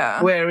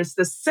 Yeah. Whereas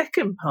the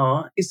second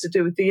part is to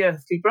do with the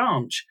earthly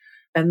branch.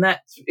 And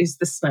that is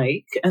the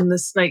snake. And the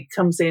snake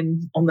comes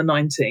in on the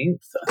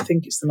 19th. I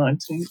think it's the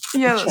 19th.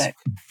 Yeah, that's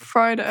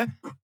Friday.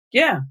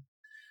 Yeah.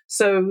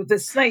 So the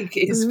snake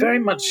is very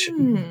much,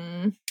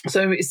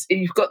 so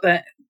you've got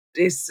that,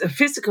 it's a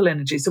physical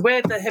energy. So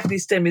where the heavenly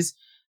stem is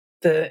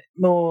the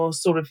more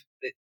sort of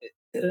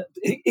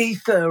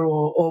ether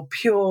or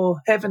pure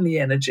heavenly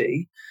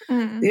energy,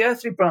 the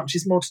earthly branch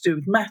is more to do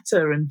with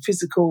matter and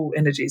physical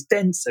energy. It's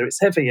denser,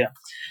 it's heavier.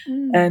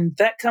 And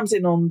that comes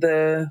in on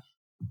I'll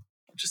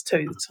just tell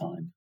you the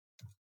time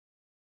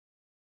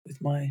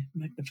with my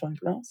magnifying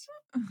glass.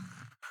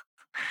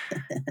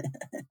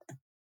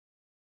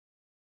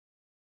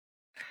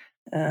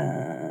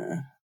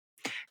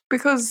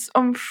 Because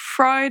on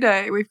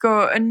Friday we've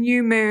got a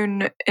new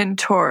moon in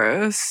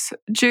Taurus.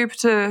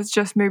 Jupiter has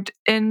just moved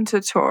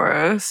into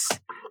Taurus.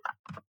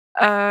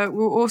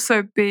 We'll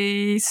also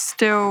be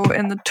still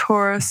in the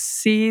Taurus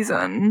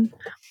season.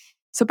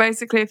 So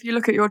basically, if you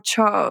look at your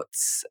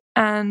charts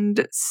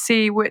and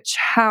see which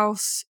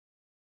house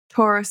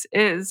Taurus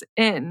is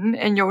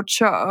in your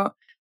chart,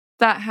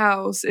 that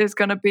house is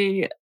going to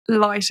be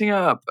lighting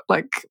up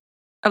like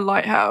a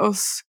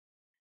lighthouse.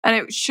 And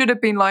it should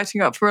have been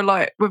lighting up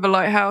with a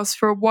lighthouse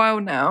for a while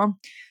now.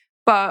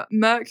 But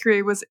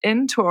Mercury was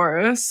in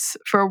Taurus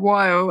for a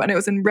while and it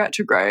was in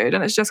retrograde,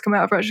 and it's just come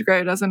out of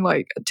retrograde as in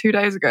like 2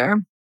 days ago.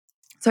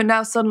 So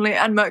now suddenly,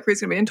 and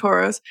Mercury's going to be in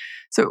Taurus.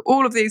 So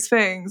all of these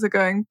things are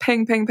going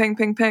ping, ping, ping,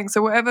 ping, ping.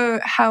 So whatever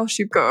house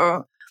you've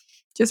got,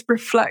 just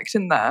reflect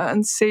in that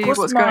and see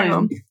what's going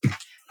on.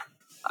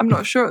 I'm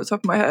not sure at the top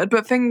of my head,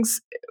 but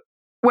things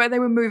where they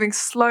were moving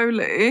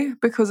slowly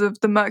because of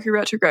the Mercury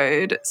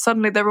retrograde,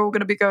 suddenly they're all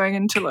going to be going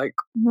into like,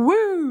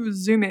 woo,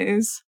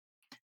 zoomies.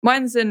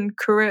 Mine's in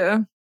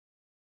career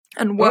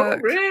and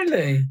work. Oh,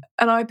 really?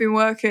 And I've been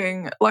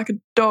working like a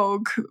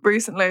dog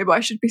recently, but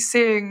I should be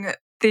seeing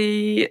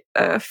the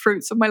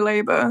fruits of my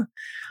labour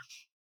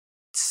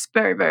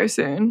very, very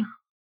soon.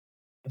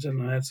 I don't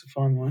know how to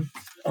find one.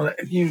 I'll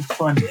let you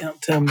find it out.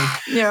 Tell me.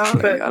 Yeah, I'll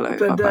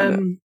find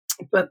it.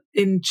 But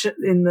in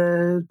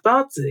the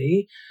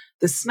Bardsey,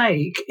 the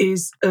snake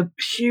is a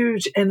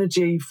huge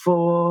energy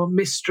for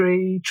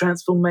mystery,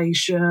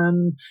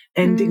 transformation,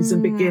 endings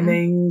and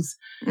beginnings.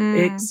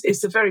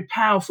 It's a very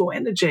powerful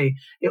energy.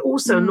 It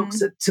also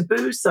looks at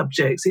taboo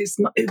subjects.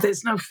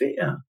 There's no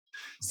fear.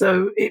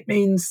 So it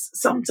means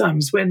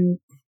sometimes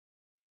when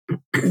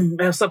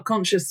our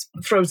subconscious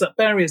throws up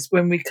barriers,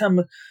 when we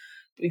come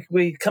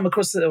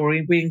across it or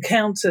we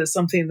encounter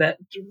something that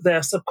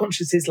our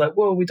subconscious is like,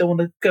 well, we don't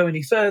want to go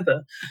any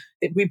further.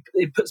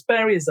 It puts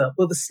barriers up.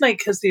 Well, the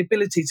snake has the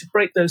ability to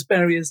break those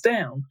barriers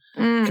down.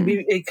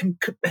 It can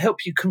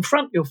help you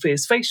confront your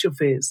fears, face your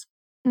fears,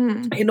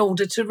 in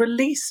order to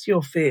release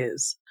your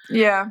fears.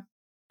 Yeah.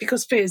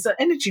 Because fears are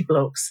energy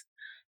blocks.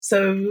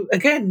 So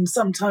again,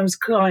 sometimes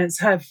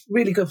clients have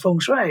really good feng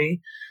shui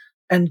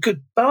and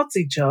good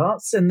Bardsey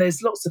charts, and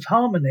there's lots of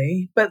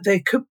harmony, but there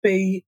could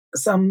be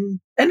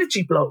some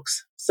energy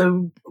blocks.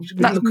 So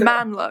that's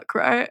man luck,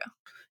 right?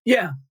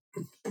 Yeah.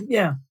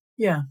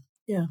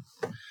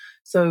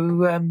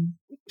 So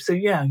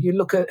yeah, you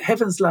look at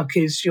heaven's luck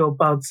is your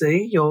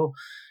Bardsey. You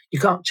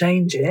can't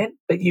change it,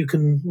 but you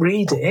can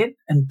read it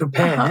and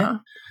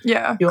prepare.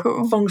 Yeah, your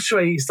cool. Feng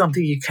shui is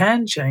something you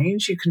can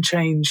change. You can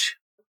change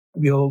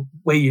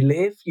where you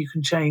live. You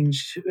can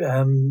change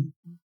the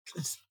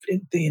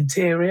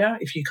interior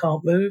if you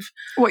can't move.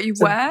 What you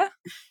wear?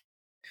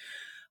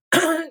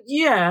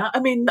 Yeah, I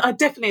mean, I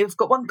definitely have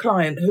got one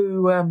client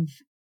who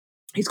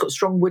he's got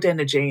strong wood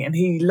energy and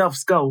he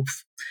loves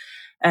golf.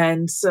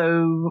 And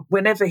so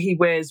whenever he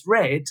wears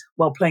red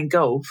while playing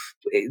golf,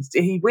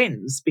 he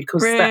wins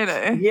because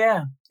really?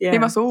 Yeah. He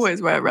must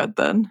always wear red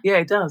then. Yeah,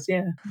 he does,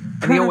 yeah.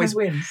 And he always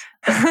wins.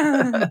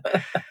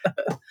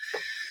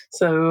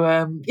 So,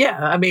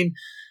 I mean,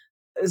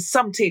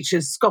 some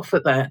teachers scoff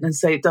at that and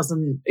say it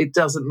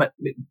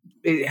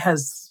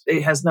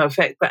has no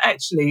effect. But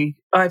actually,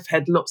 I've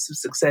had lots of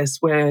success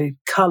where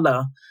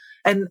colour,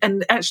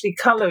 and actually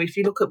colour, if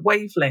you look at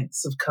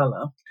wavelengths of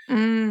colour,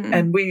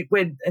 and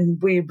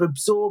we're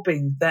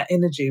absorbing that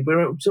energy,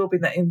 we're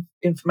absorbing that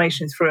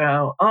information through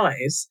our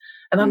eyes.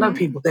 And I know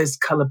people, there's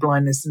colour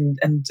blindness,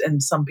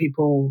 and some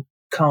people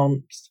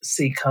can't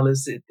see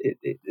colours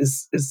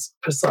as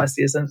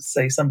precisely as,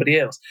 say, somebody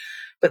else.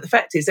 But the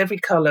fact is, every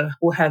colour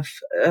will have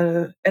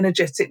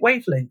energetic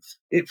wavelength.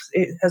 It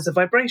has a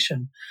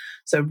vibration.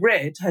 So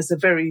red has a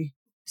very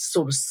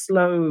sort of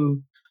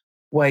slow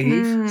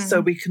wave, so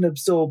we can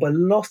absorb a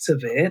lot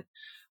of it,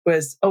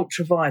 whereas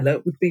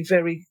ultraviolet would be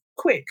very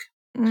quick.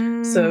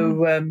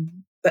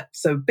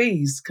 So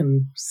bees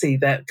can see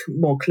that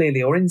more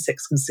clearly, or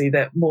insects can see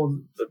that more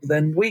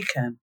than we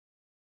can.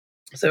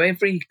 So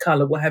every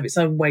colour will have its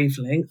own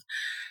wavelength,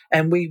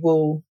 and we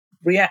will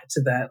react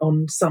to that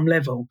on some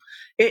level.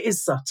 It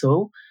is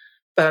subtle,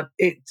 but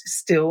it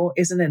still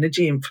is an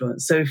energy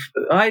influence. So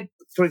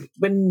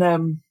when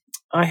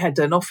I had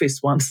an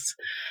office once,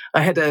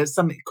 I had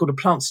something called a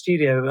plant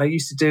studio. I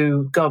used to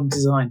do garden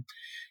design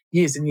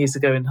years and years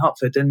ago in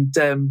Hertford, and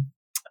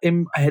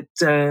I had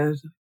 2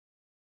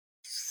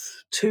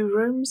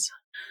 rooms.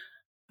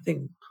 I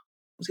think,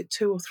 was it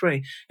 2 or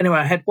 3? Anyway,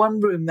 I had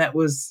one room that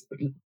was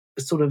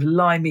sort of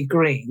limey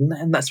green,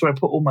 and that's where I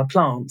put all my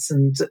plants,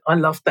 and I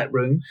loved that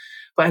room.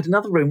 But I had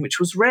another room which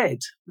was red,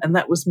 and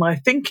that was my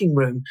thinking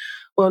room.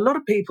 Well, a lot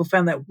of people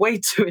found that way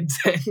too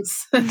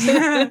intense.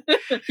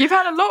 You've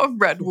had a lot of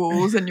red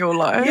walls in your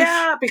life.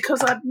 Yeah,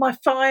 because my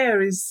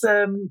fire is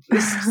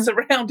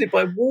surrounded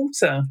by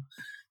water.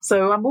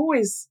 So I'm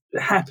always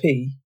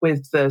happy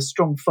with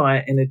strong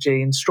fire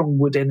energy and strong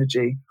wood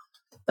energy.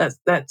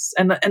 That's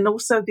and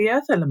also the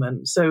earth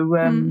element. So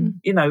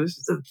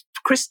the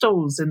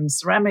crystals and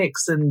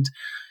ceramics and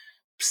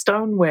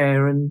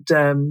stoneware and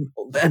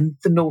the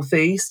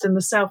northeast and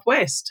the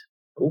southwest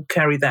all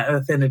carry that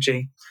earth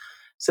energy.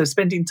 So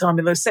spending time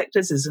in those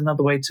sectors is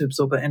another way to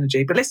absorb that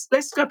energy. But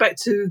let's go back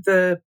to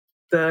the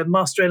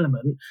master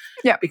element,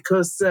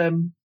 because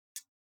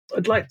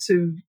I'd like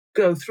to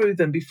go through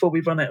them before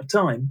we run out of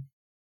time,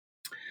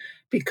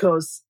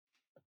 because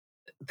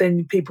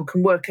then people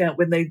can work out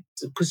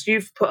because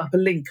you've put up a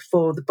link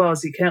for the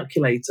Barsi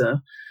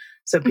calculator,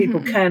 so people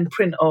can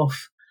print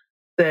off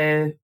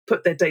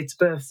put their date of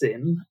birth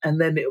in, and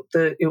then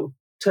it'll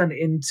turn it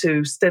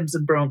into stems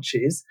and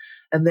branches,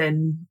 and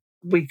then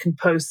we can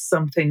post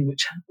something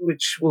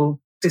which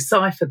will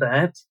decipher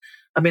that.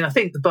 I mean, I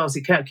think the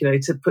Barsi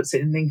calculator puts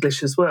it in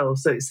English as well,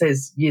 so it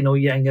says yin or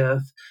yang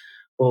earth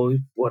or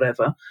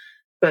whatever,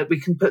 but we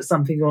can put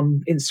something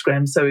on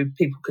Instagram so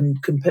people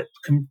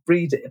can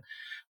read it.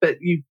 But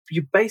you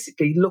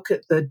basically look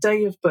at the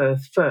day of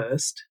birth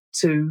first,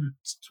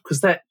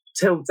 because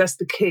that's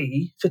the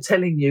key for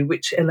telling you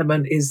which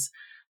element is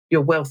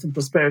your wealth and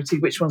prosperity,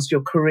 which one's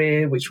your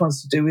career, which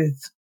one's to do with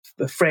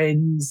the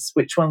friends,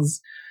 which one's,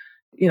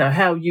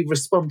 how you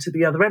respond to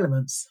the other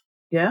elements.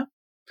 Yeah?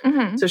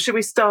 Mm-hmm. So should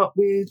we start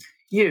with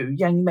you,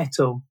 yang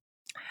metal?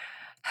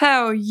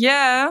 Hell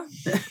yeah.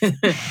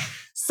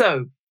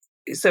 So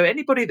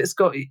anybody that's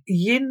got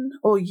yin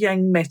or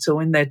yang metal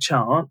in their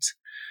chart,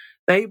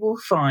 they will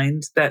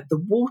find that the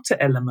water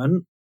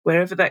element,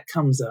 wherever that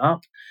comes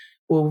up,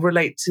 will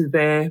relate to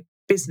their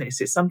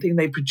business. It's something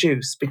they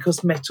produce,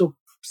 because metal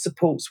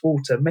supports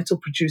water. Metal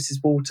produces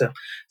water.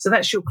 So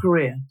that's your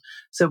career.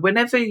 So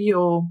whenever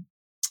you've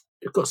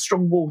got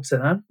strong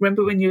water,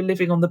 remember when you're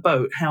living on the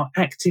boat, how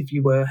active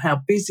you were,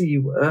 how busy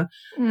you were,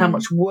 how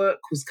much work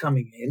was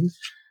coming in,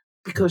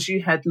 because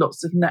you had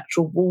lots of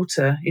natural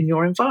water in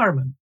your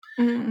environment.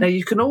 Now,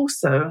 you can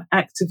also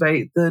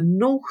activate the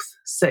north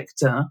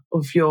sector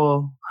of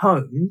your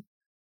home,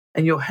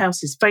 and your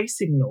house is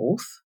facing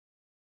north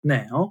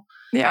now.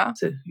 Yeah.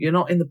 So you're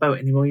not in the boat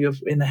anymore, you're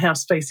in the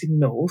house facing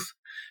north.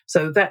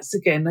 So that's,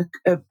 again,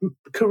 a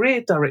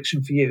career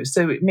direction for you.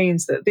 So it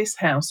means that this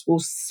house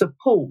will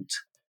support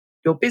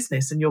your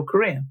business and your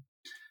career.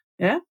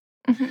 Yeah?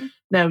 Mm-hmm.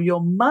 Now,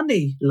 your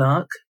money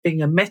luck,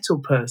 being a metal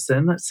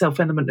person, that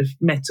self-element of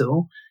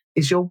metal,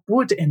 is your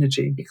wood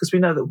energy, because we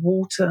know that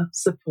water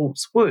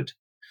supports wood.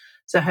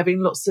 So having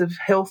lots of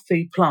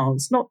healthy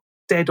plants, not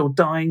dead or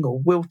dying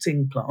or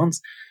wilting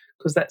plants,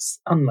 because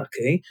that's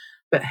unlucky,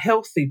 but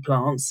healthy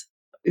plants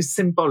is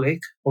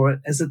symbolic, or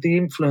as the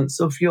influence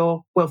of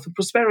your wealth and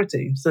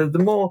prosperity. So the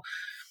more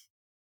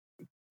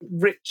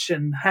rich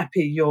and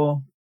happy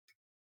your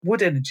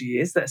wood energy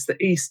is, that's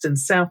the east and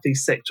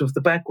southeast sector of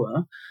the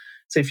Bagua.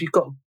 So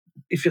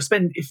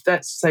if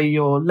that's, say,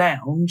 your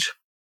lounge,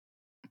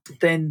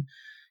 then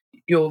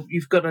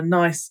you've got a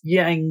nice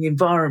yang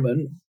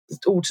environment,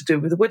 all to do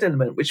with the wood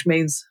element, which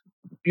means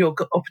your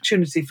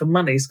opportunity for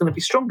money is going to be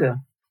stronger.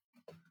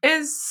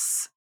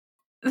 This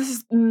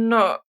is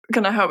not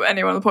going to help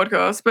anyone on the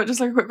podcast, but just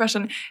like a quick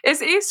question.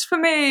 Is east for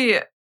me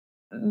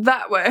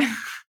that way?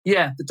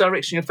 Yeah, the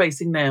direction you're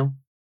facing now.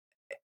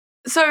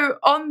 So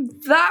on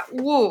that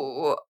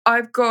wall,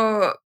 I've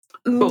got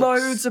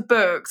loads of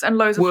books and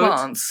loads of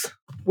plants.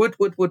 Wood.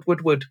 Well,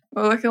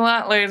 look at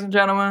that, ladies and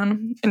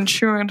gentlemen.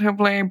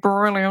 Intuitively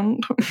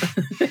brilliant.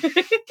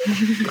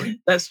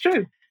 That's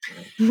true.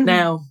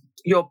 Now,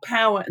 your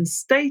power and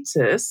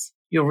status,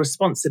 your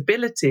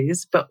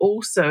responsibilities, but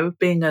also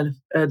being a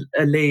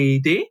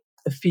lady,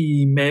 a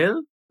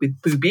female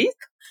with boobies.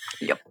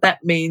 Yep. That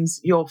means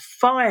your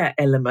fire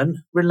element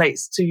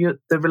relates to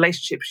the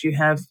relationships you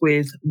have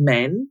with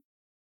men,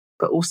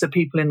 but also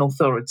people in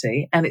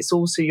authority. And it's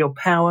also your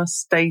power,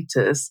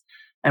 status,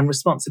 and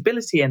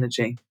responsibility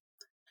energy.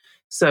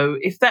 So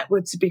if that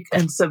were to be,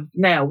 and so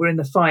now we're in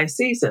the fire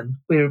season.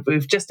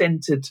 We've just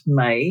entered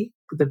May,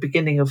 the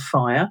beginning of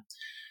fire,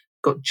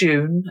 got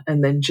June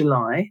and then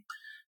July.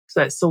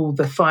 So that's all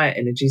the fire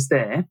energies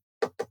there.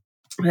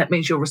 That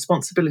means your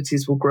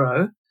responsibilities will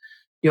grow.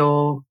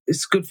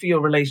 It's good for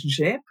your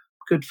relationship,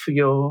 good for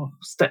your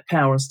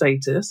power and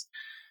status.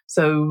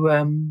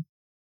 So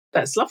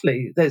that's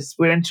lovely.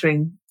 We're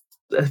entering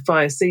a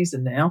fire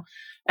season now.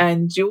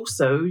 And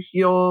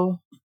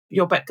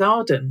your back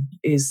garden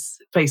is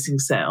facing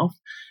south,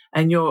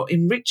 and you're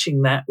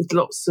enriching that with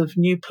lots of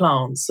new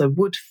plants. So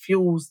wood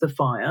fuels the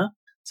fire.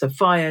 So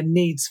fire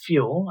needs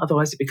fuel,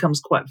 otherwise it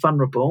becomes quite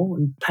vulnerable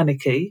and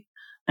panicky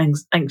and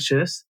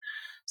anxious.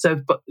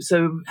 So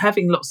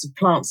having lots of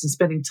plants and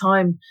spending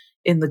time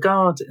in the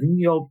garden,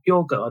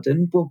 your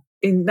garden, will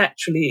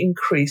naturally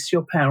increase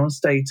your power and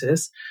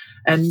status.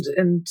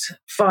 And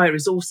fire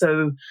is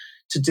also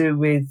to do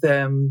with,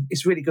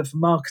 it's really good for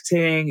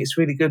marketing. It's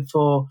really good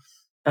for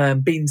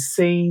being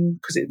seen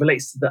because it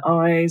relates to the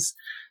eyes.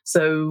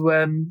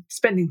 So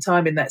spending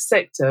time in that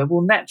sector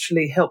will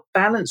naturally help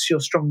balance your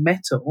strong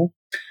metal,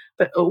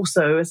 but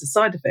also as a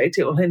side effect,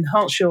 it will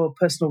enhance your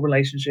personal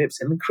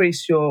relationships and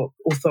increase your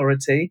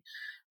authority.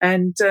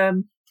 And,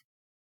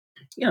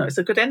 it's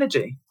a good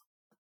energy.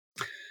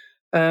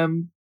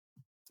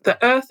 The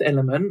earth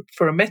element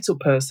for a metal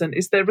person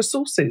is their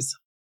resources.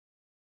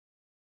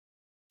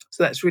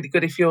 So that's really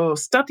good if you're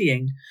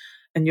studying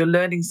and you're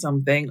learning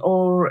something,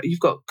 or you've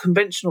got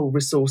conventional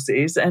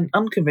resources and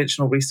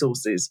unconventional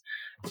resources.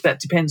 That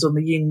depends on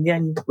the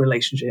yin-yang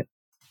relationship.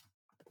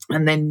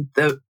 And then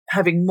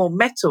having more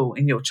metal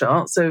in your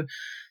chart. So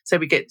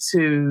we get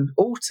to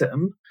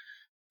autumn,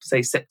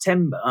 say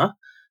September,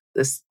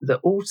 the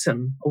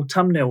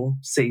autumnal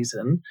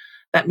season.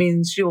 That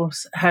means you'll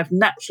have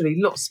naturally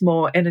lots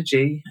more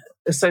energy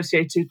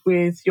associated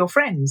with your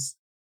friends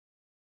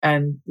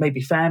and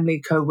maybe family,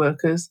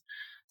 co-workers.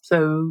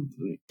 So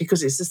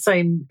because it's the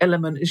same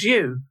element as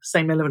you,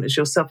 same element as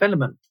your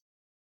self-element.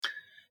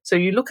 So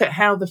you look at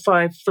how the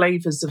 5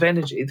 flavors of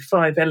energy, the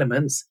 5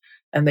 elements,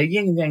 and their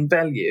yin and yang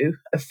value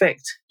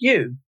affect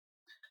you.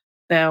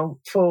 Now,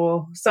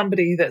 for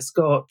somebody that's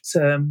got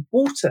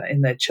water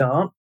in their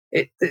chart,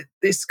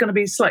 it's going to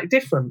be slightly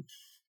different.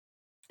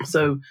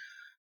 So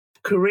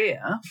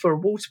career for a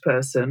water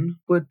person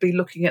would be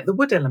looking at the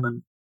wood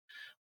element.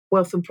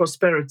 Wealth and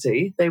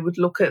prosperity, they would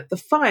look at the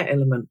fire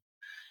element.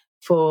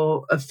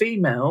 For a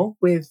female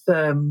with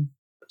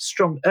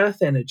strong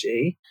earth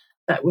energy,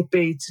 that would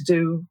be to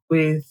do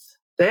with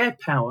their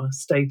power,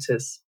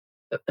 status,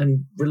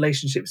 and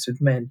relationships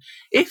with men.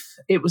 If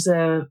it was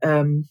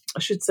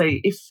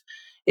if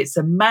it's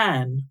a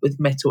man with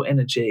metal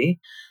energy,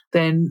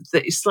 then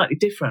that is slightly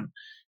different.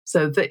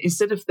 So that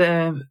instead of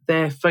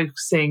they're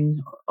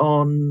focusing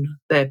on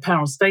their power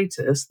and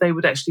status, they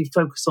would actually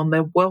focus on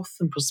their wealth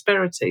and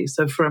prosperity.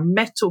 So for a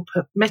metal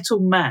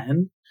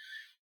man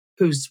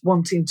who's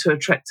wanting to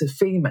attract a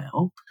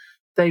female,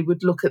 they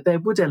would look at their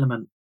wood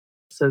element,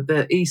 so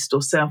the east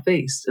or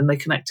southeast, and they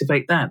can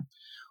activate that.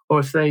 Or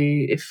if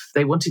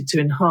they wanted to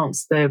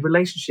enhance their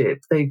relationship,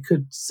 they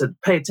could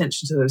pay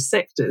attention to those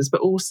sectors,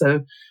 but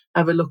also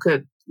have a look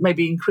at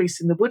maybe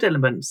increasing the wood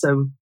element.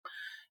 So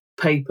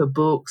paper,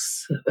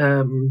 books,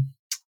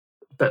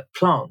 but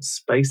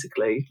plants,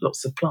 basically,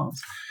 lots of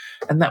plants.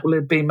 And that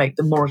will make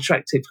them more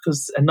attractive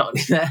and not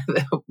only that,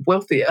 they're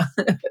wealthier.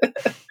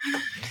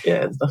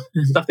 Yeah,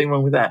 there's nothing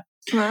wrong with that.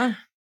 Yeah.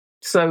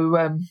 So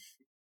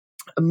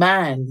a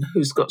man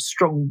whose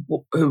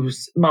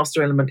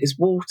master element is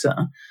water,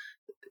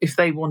 if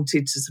they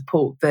wanted to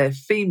support their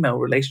female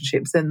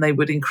relationships, then they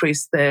would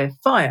increase their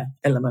fire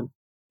element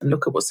and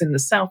look at what's in the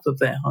south of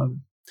their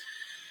home.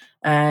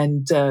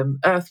 And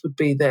earth would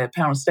be their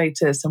power and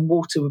status, and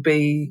water would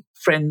be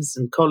friends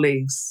and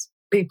colleagues,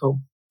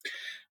 people.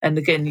 And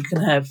again, you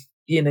can have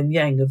yin and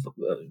yang.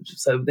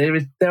 So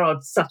there are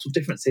subtle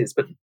differences,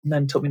 but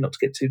Nan told me not to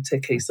get too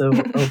techie, so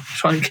I'll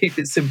try and keep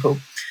it simple.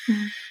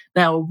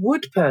 Now, a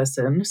wood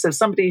person, so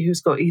somebody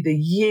who's got either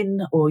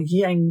yin or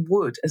yang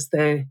wood as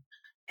their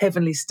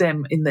heavenly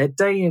stem in their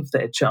day of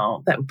their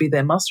chart, that would be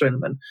their master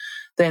element.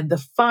 Then the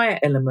fire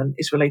element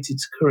is related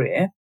to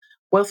career.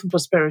 Wealth and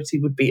prosperity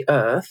would be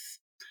earth.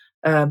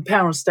 Power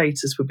and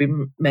status would be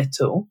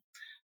metal.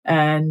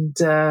 And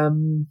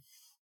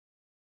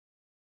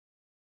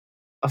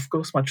I've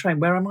lost my train.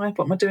 Where am I?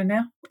 What am I doing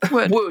now?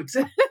 Wood.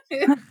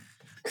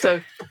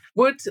 So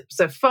wood,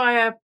 so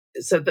fire,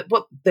 so that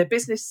what their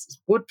business,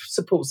 wood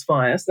supports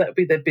fire, so that would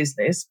be their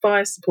business.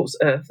 Fire supports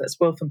earth, that's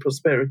wealth and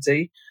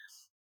prosperity.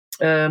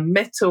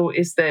 Metal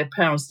is their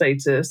power and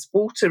status.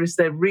 Water is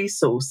their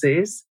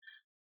resources.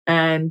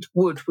 And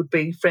wood would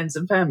be friends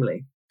and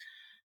family.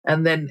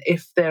 And then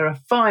if they're a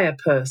fire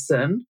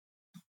person,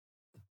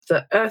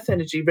 the earth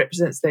energy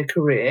represents their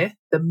career.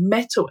 The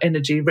metal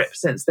energy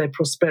represents their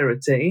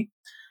prosperity.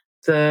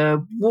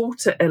 The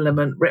water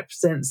element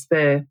represents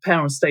their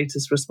power and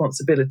status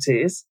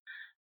responsibilities.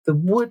 The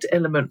wood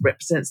element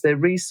represents their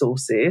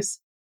resources.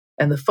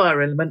 And the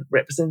fire element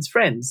represents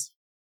friends.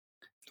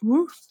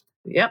 Woo.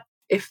 Yep.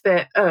 If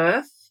they're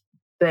earth,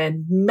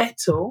 then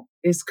metal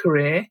is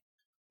career.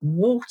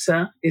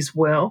 Water is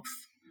wealth.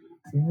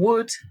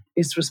 Wood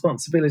is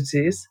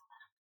responsibilities.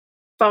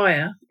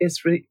 Fire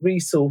is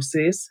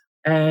resources.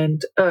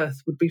 And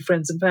earth would be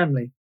friends and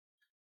family.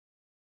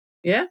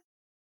 Yeah?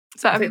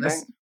 Is that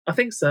everything? I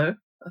think so.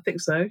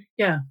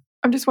 Yeah.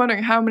 I'm just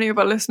wondering how many of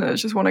our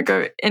listeners just want to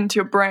go into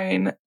your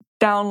brain,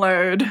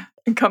 download,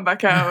 and come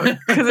back out.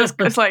 Because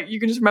it's like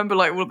you can just remember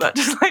like all of that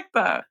just like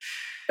that.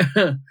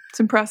 It's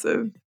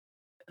impressive.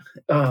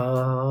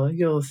 Oh,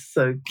 you're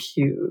so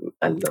cute.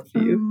 I love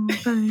you. Oh,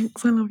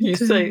 thanks. I love you You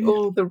too. say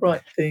all the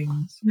right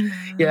things.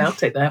 Yeah, I'll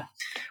take that.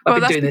 Well,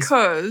 that's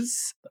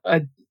because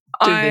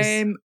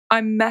I'm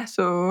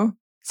metal,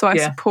 so I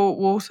support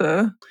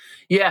water.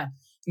 Yeah.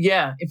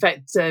 Yeah, in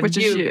fact, which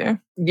is you.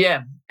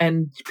 Yeah,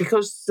 and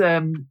because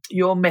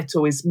your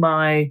metal is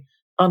my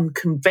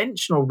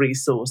unconventional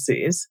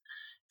resources,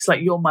 it's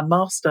like you're my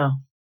master.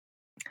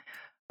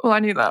 Well, I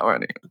knew that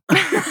already.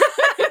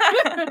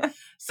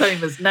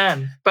 Same as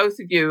Nan. Both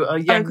of you are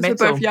yang because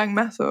metal. we're both yang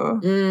metal.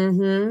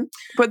 Mm-hmm.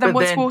 But then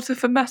what's water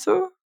for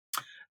metal?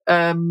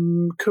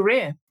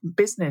 Career,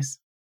 business.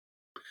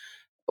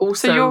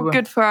 Also, so you're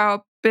good for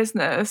our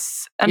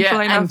business, and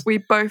funnily enough, we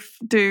both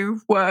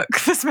do work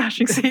for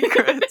Smashing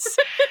Secrets,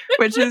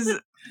 which is,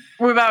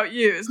 without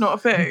you, it's not a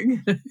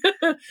thing.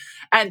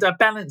 And I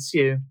balance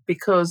you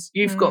because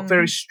you've got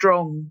very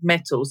strong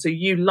metal, so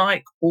you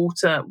like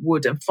water,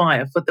 wood and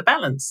fire for the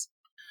balance.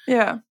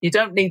 Yeah. You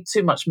don't need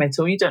too much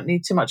metal, you don't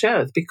need too much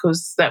earth,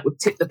 because that would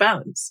tip the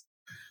balance.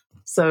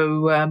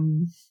 So,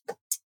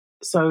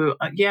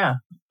 yeah,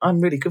 I'm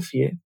really good for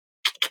you.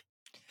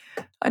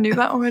 I knew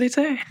that already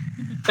too.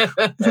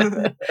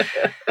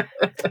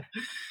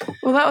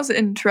 Well, that was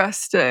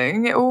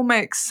interesting. It all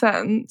makes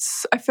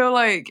sense. I feel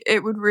like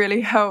it would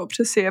really help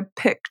to see a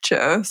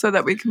picture so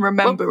that we can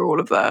remember all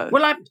of that.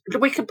 Well,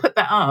 we could put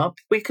that up.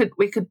 We could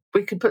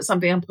put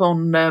something up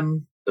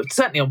on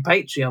certainly on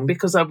Patreon,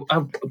 because I'll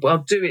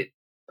do it.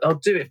 I'll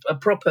do it a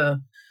proper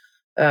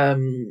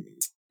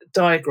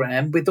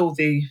diagram with all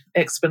the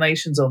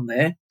explanations on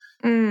there.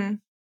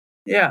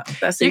 Yeah,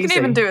 that's you easy. can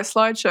even do a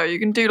slideshow. You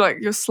can do like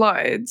your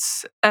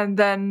slides, and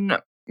then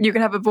you can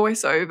have a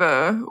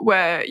voiceover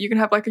where you can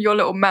have like your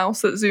little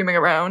mouse that's zooming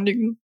around. You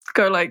can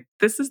go like,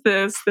 this is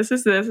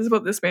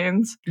what this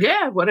means.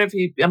 Yeah, whatever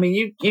you. I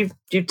mean,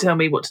 you tell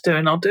me what to do,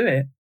 and I'll do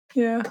it.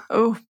 Yeah.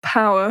 Oh,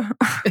 power,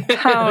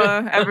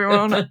 power,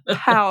 everyone,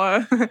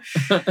 power.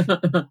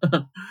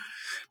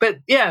 But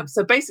yeah,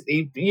 so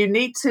basically, you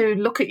need to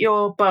look at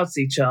your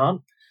Bardsey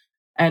chart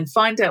and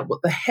find out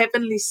what the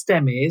heavenly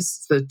stem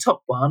is, the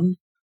top one,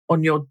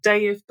 on your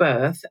day of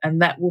birth,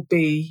 and that will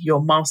be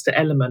your master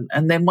element.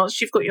 And then once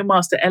you've got your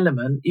master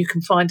element, you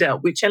can find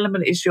out which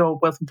element is your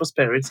wealth and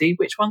prosperity,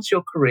 which one's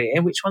your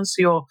career, which one's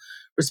your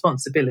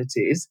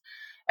responsibilities.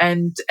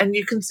 And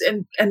you can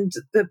and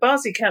the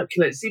Bardsey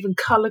calculator is even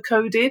color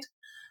coded,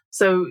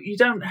 so you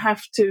don't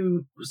have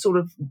to sort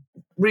of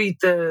read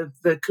the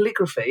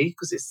calligraphy,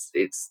 because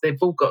it's they've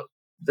all got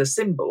the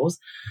symbols,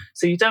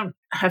 so you don't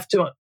have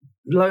to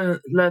learn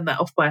that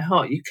off by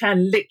heart. You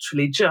can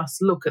literally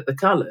just look at the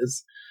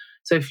colors.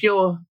 So if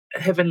your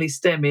heavenly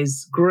stem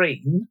is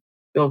green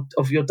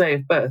of your day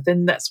of birth,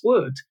 then that's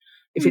wood.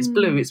 If it's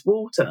blue, it's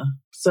water.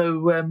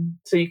 So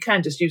you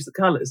can just use the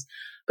colors.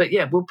 But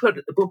yeah, we'll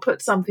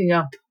put something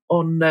up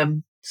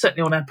on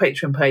certainly on our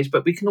Patreon page,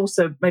 but we can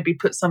also maybe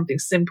put something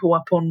simple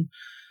up on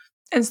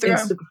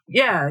Instagram.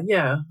 Yeah,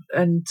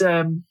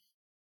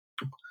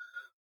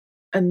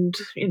 and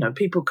you know,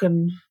 people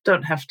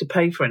don't have to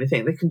pay for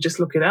anything; they can just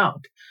look it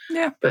up.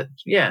 Yeah, but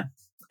yeah,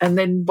 and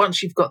then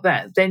once you've got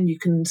that, then you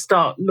can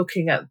start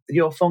looking at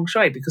your feng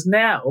shui, because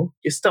now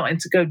you're starting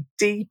to go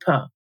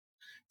deeper.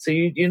 So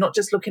you're not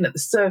just looking at the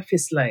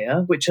surface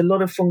layer, which a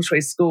lot of feng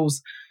shui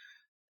schools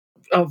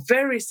are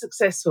very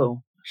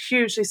successful,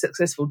 hugely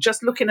successful,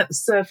 just looking at the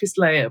surface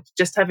layer,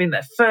 just having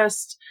that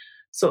first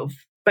sort of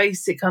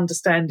basic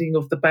understanding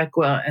of the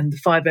Bagua and the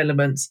 5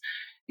 elements.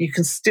 You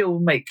can still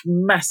make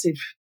massive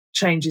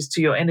changes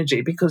to your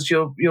energy, because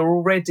you're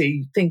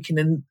already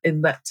thinking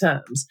in that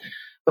terms.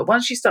 But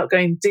once you start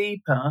going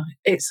deeper,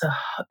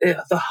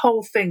 the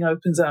whole thing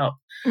opens up,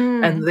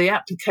 and the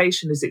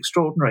application is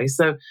extraordinary.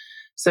 So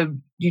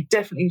you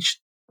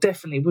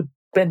definitely would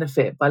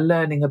benefit by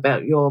learning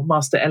about your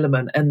master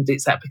element and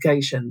its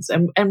applications.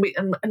 And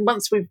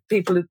once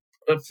people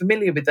are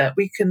familiar with that,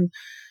 we can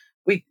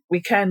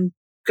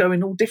go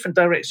in all different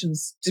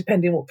directions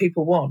depending on what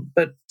people want.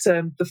 But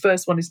the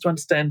first one is to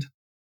understand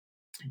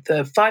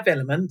the 5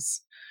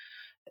 elements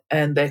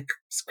and their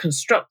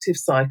constructive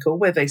cycle,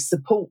 where they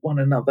support one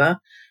another,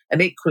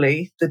 and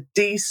equally the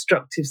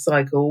destructive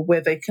cycle,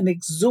 where they can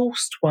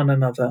exhaust one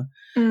another.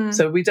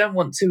 So we don't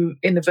want to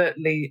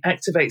inadvertently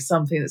activate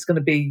something that's going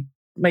to be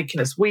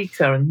making us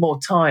weaker and more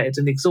tired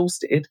and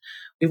exhausted.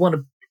 We want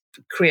to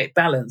create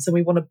balance, and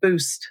we want to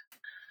boost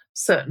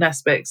certain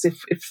aspects.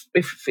 If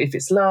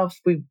it's love,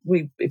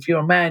 if you're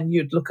a man,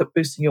 you'd look at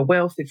boosting your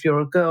wealth. If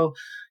you're a girl,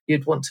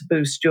 you'd want to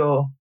boost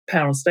your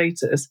power and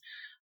status,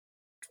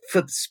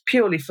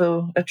 purely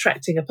for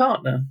attracting a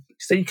partner.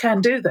 So you can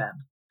do that,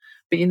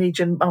 but you need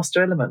your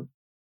master element.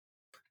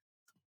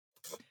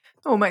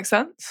 All makes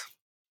sense.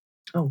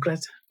 Oh, I'm glad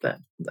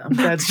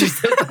you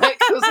said that,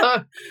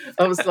 because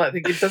I was like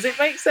thinking, does it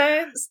make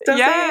sense?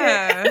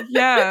 Yeah,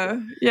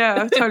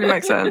 totally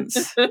makes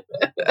sense.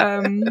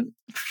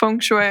 Feng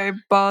Shui,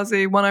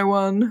 Bardsey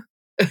 101.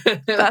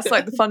 That's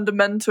like the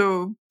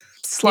fundamental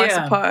slice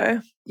of pie.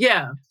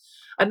 Yeah.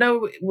 I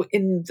know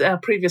in our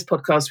previous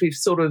podcast we've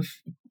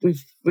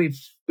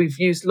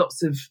used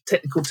lots of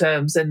technical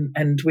terms,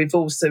 and we've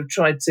also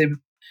tried to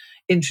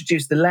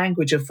introduce the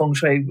language of feng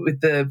shui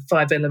with the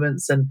 5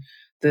 elements and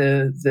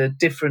the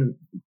different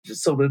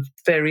sort of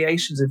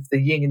variations of the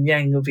yin and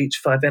yang of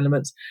each 5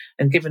 elements,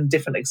 and given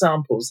different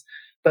examples.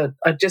 But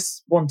I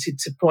just wanted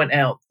to point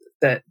out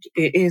that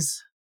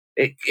it's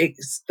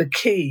the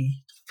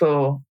key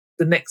for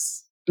the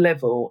next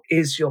level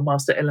is your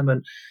master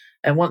element.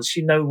 And once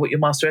you know what your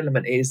master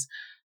element is,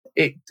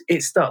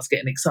 it starts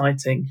getting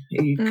exciting.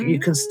 You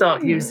can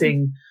start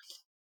using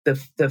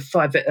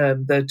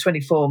the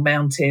 24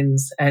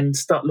 mountains and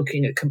start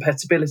looking at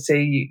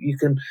compatibility.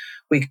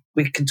 We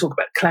can talk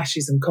about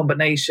clashes and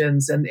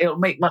combinations, and it'll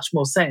make much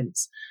more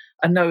sense.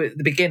 I know at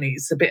the beginning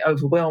it's a bit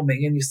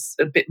overwhelming and it's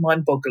a bit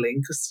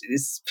mind-boggling because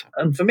it's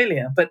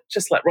unfamiliar, but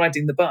just like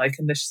riding the bike,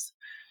 and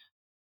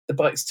the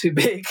bike's too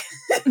big,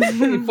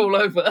 you fall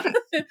over.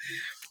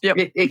 Yep.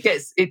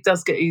 It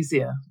does get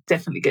easier.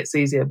 Definitely gets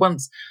easier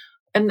once.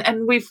 And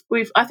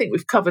I think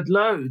we've covered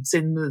loads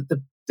in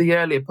the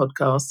earlier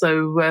podcast.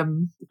 So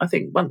I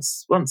think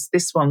once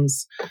this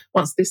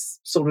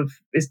sort of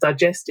is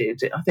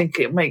digested, I think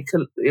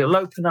it'll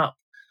open up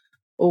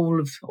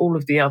all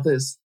of the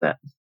others that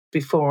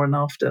before and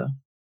after.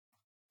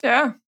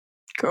 Yeah,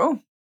 cool.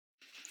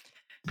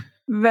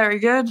 Very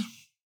good.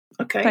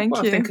 Okay, Thank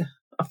you. I think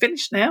I've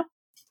finished now.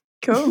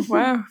 Cool.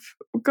 Wow.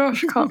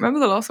 Gosh, I can't remember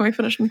the last time we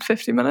finished in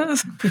 50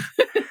 minutes.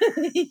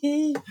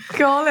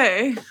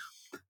 Golly.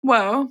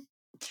 Well.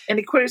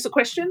 Any queries or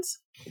questions?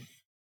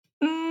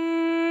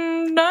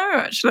 No,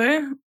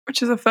 actually,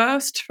 which is a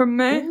first from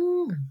me.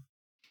 Ooh.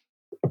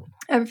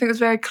 Everything was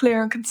very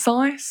clear and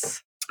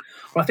concise.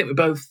 Well, I think we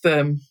both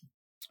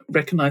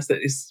recognise that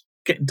it's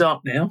getting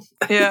dark now.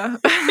 Yeah.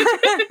 So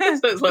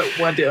it's like,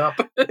 wind it up.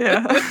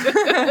 Yeah.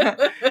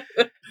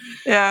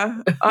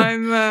 Yeah.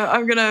 I'm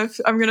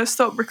gonna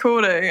stop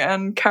recording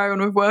and carry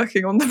on with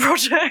working on the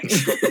project.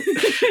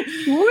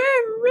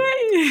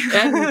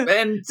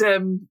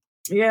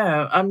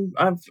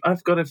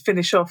 I've got to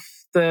finish off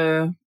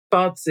the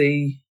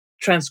Bardsey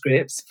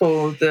transcripts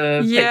for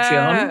the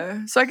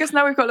Patreon. So I guess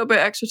now we've got a little bit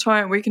extra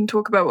time. We can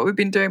talk about what we've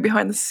been doing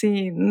behind the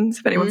scenes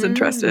if anyone's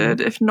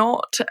interested. If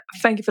not,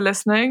 thank you for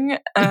listening,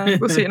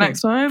 and we'll see you next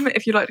time.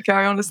 If you'd like to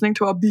carry on listening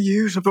to our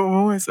beautiful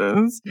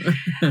voices,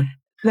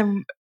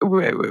 then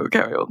we'll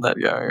carry on that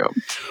going on.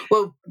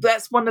 Well,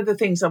 that's one of the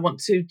things I want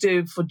to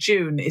do for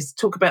June is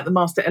talk about the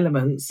master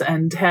elements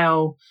and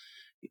how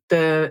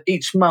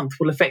each month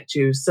will affect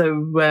you.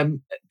 So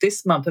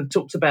this month I've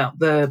talked about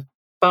the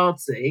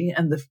Bardsey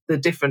and the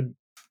different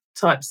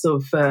types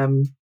of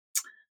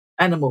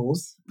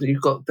animals.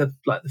 You've got the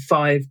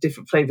 5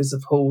 different flavours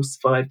of horse,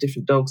 5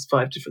 different dogs,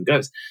 5 different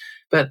goats.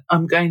 But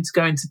I'm going to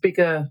go into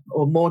bigger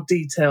or more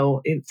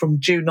detail from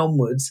June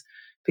onwards,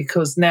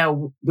 because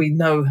now we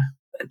know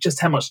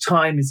just how much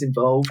time is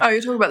involved. Oh,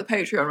 you're talking about the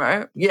Patreon,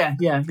 right? Yeah.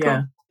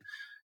 Cool.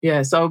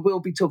 Yeah, so I will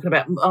be talking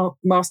about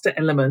master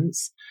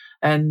elements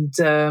and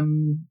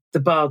the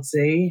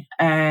Bardsey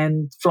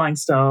and flying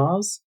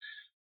stars.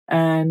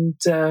 And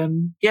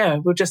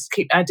we'll just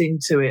keep adding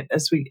to it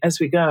as we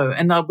go.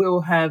 And I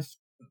will have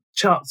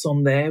charts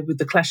on there with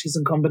the clashes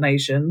and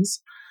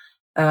combinations.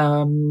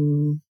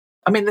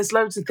 There's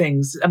loads of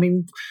things.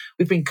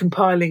 We've been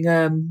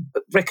compiling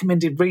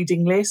recommended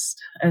reading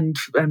list and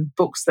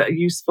books that are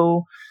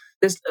useful.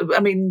 We're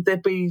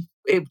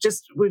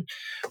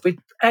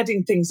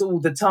adding things all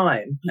the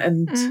time,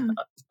 and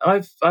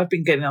I've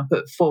been getting up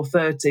at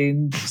 4:30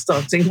 and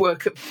starting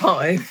work at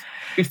 5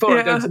 before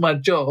I go to my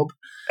job,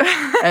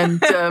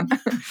 and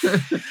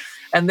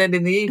and then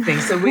in the evening.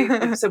 So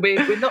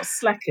we're not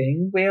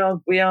slacking. We are.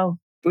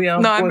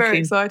 No, I'm very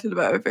excited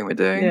about everything we're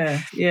doing.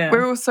 Yeah.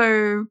 We're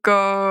also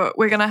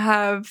we're going to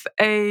have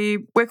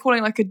we're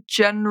calling like a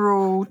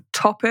general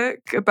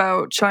topic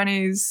about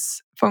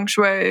Chinese feng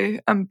shui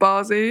and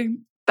Bardsey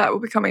that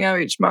will be coming out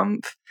each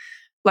month.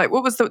 Like,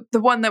 what was the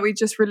one that we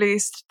just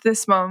released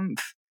this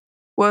month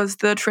was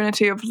the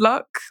Trinity of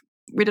Luck.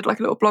 We did like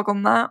a little blog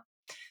on that.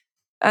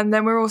 And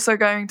then we're also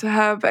going to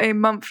have a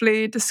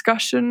monthly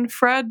discussion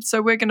thread.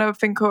 So we're going to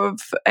think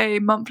of a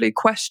monthly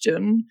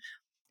question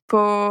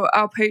for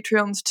our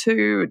Patreons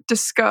to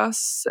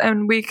discuss,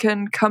 and we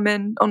can come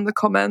in on the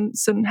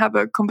comments and have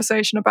a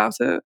conversation about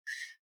it,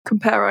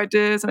 compare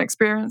ideas and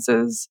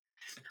experiences.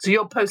 So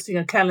you're posting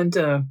a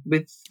calendar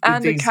with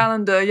and these... a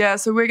calendar, yeah.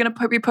 So we're going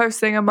to be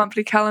posting a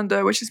monthly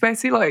calendar, which is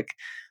basically like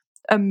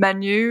a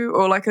menu,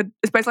 or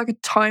it's basically like a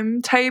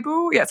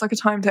timetable. Yeah, it's like a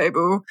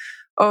timetable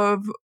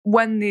of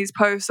when these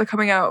posts are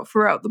coming out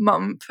throughout the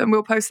month, and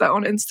we'll post that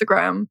on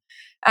Instagram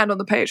and on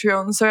the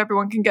Patreon, so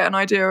everyone can get an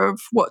idea of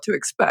what to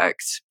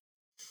expect.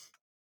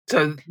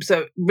 So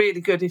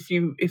really good if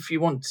you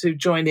want to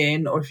join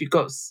in, or if you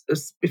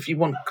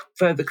want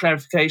further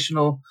clarification,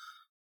 or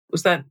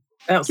was that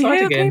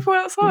outside again? Yeah, people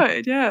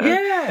outside,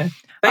 yeah.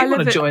 They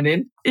want to join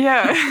in.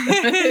 Yeah,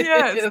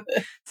 yes.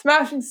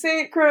 Smashing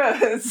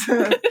secrets.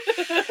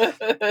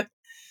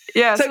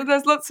 Yeah, so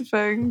there's lots of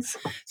things.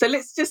 So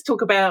let's just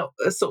talk about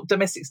sort of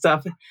domestic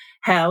stuff.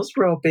 How's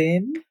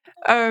Robin?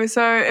 Oh,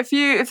 so if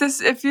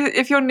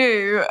you're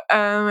new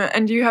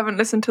and you haven't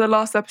listened to the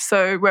last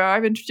episode where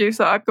I've introduced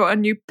that I've got a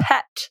new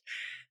pet,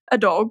 a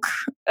dog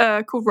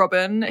called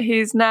Robin.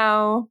 He's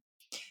 4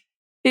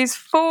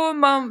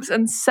 months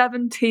and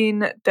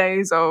 17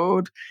 days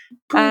old,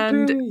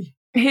 Poopy.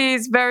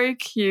 He's very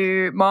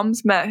cute.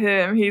 Mum's met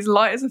him. He's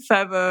light as a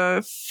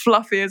feather,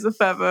 fluffy as a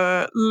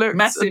feather, looks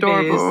Massive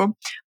adorable. ears.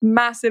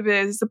 Massive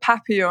ears. It's a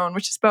papillon,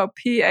 which is spelled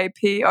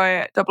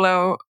Papillon,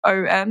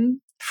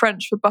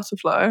 French for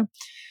butterfly.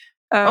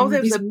 There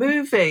was a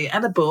movie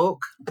and a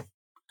book.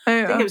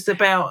 I think it was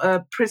about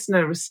a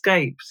prisoner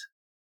escaped.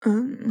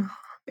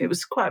 It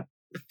was quite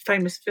a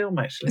famous film,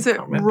 actually. Is it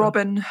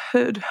Robin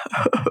Hood?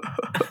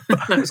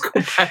 No, it's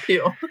called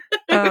Papillon.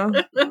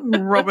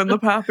 Robin the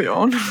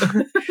Papillon.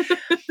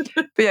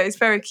 But yeah, he's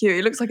very cute.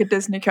 He looks like a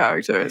Disney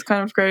character. It's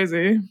kind of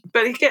crazy.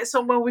 But he gets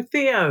on well with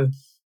Theo.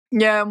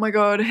 Yeah, oh my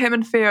God. Him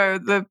and Theo,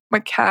 my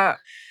cat.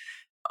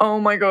 Oh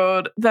my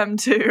God. Them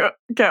two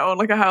get on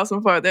like a house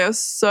on fire. They are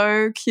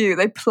so cute.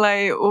 They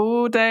play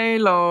all day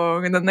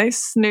long and then they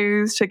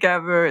snooze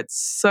together. It's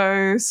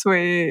so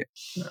sweet.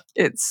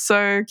 It's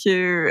so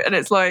cute. And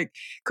it's like,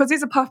 because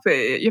he's a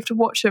puppy, you have to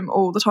watch him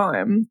all the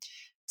time.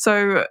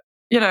 So,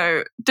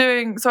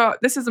 so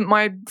this isn't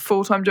my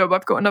full-time job.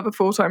 I've got another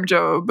full-time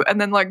job.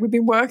 And then like we've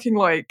been working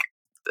like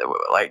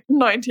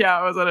 90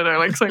 hours, I don't know,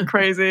 like something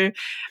crazy.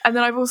 And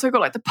then I've also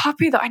got like the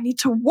puppy that I need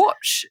to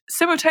watch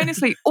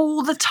simultaneously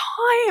all the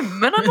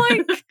time. And I'm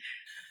like,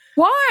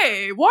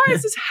 why? Why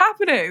is this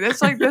happening?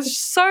 There's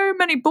so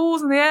many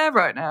balls in the air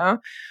right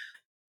now.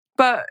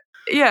 But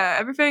yeah,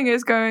 everything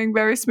is going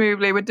very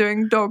smoothly. We're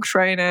doing dog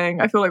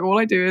training. I feel like all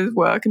I do is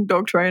work and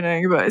dog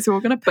training, but it's all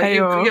going to pay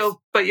off.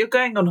 But you're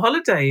going on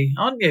holiday,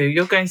 aren't you?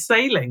 You're going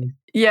sailing.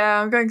 Yeah,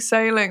 I'm going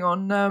sailing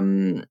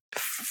on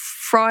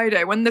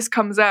Friday. When this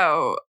comes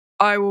out,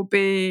 I will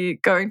be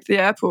going to the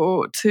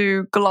airport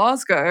to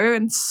Glasgow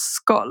in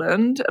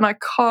Scotland, and I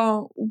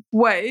can't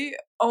wait.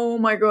 Oh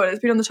my God, it's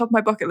been on the top of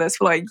my bucket list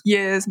for like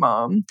years,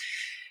 Mum.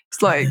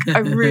 It's like I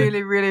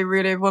really, really,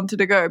 really wanted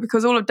to go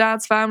because all of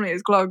Dad's family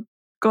is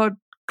Glasgowian.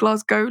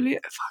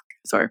 Fuck,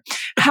 sorry.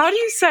 How do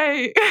you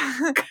say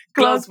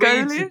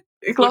Glasgowian?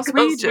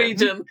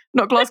 Glaswegian.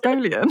 Not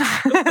Glasgowian.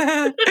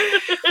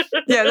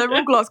 Yeah, they're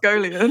all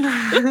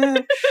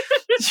Glasgowian.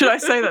 Should I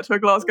say that to a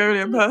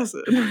Glasgowian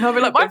person? I'll be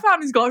like, my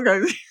family's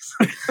Glasgow.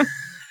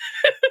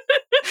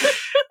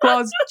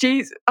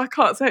 I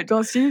can't say it.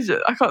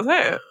 Glaswegian. I can't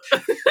say it.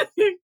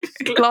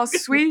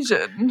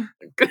 Glaswegian.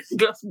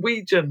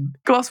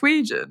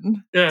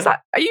 Glaswegian. Yeah.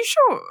 Are you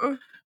sure?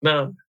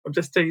 No, I'm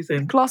just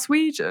teasing.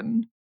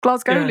 Glaswegian.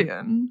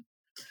 Glasgowian.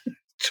 Yeah.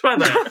 Try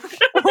that.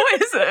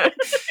 What is it?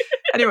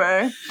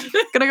 Anyway,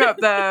 gonna go up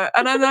there,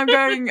 and then I'm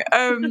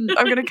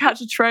gonna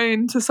catch a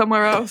train to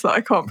somewhere else that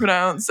I can't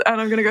pronounce,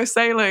 and I'm gonna go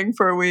sailing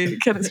for a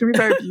week, and it's gonna be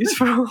very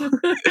beautiful.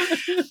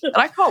 And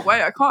I can't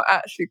wait. I can't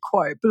actually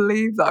quite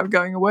believe that I'm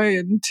going away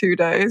in 2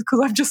 days because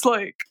I'm just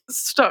like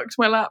stuck to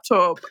my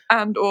laptop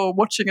and or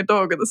watching a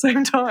dog at the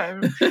same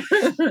time.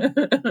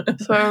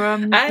 So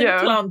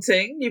yeah.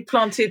 Planting. You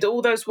planted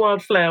all those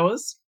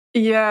wildflowers.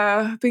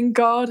 Yeah, I've been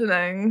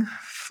gardening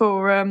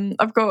for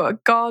I've got a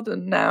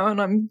garden now and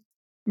I'm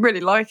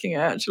really liking it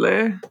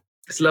actually.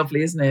 It's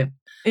lovely, isn't it?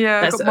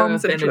 Yeah, that's I've got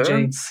Mum's influence.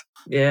 Energy.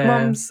 Yeah.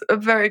 Mum's a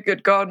very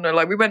good gardener.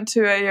 Like we went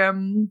to a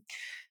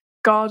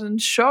garden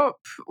shop.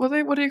 What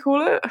do you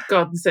call it?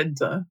 Garden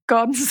centre.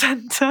 Garden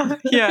centre.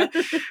 Yeah.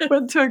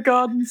 Went to a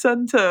garden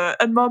centre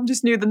and Mum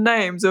just knew the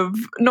names of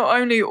not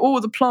only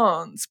all the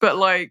plants, but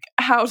like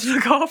how to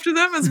look after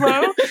them as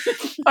well.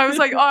 I was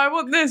like, oh, I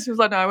want this. She was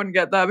like, no, I wouldn't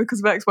get that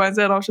because of X, Y, and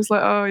Z. And I was just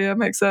like, oh yeah,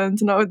 makes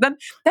sense. And then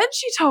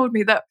she told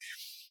me that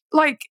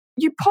like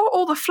you pot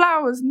all the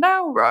flowers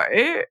now,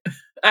 right?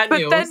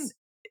 Annuals.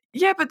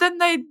 But then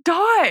they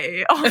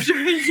die after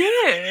a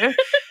year.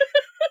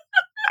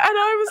 And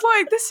I was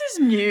like, this is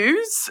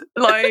news.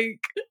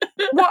 Like,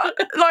 what?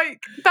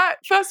 Like, that,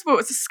 first of all,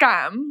 it's a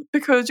scam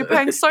because you're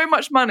paying so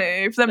much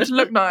money for them to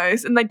look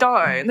nice and they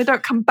die and they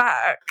don't come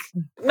back.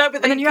 No,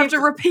 but then you have to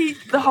repeat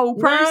the whole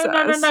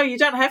process. No, you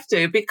don't have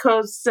to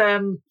because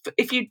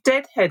if you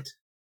deadhead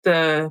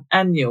the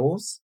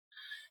annuals,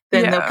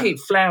 then they'll keep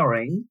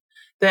flowering.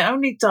 They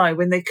only die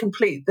when they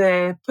complete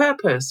their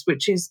purpose,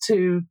 which is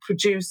to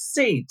produce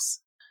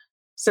seeds.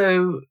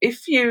 So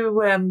if you,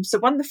 when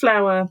the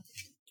flower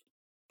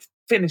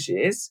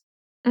finishes,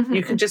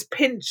 you can just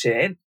pinch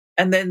it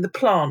and then the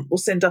plant will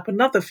send up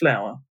another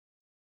flower.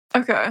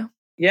 Okay.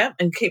 Yeah,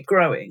 and keep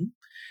growing.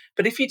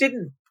 But if you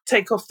didn't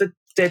take off the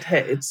dead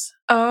heads...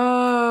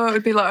 Oh,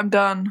 it'd be like, I'm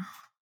done.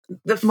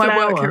 My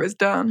work here is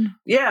done.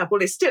 Yeah,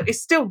 well,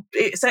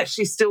 it's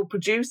actually still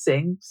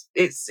producing.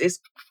 It's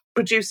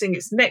producing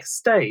its next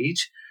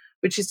stage,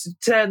 which is to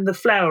turn the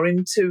flower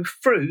into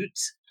fruit,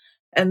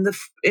 and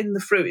in the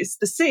fruit is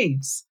the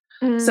seeds.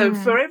 So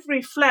for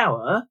every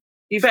flower,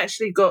 you've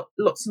actually got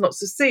lots and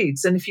lots of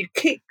seeds. And if you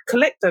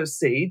collect those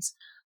seeds,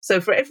 so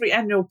for every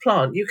annual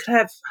plant, you could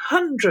have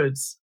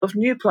hundreds of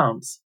new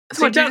plants.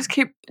 So do you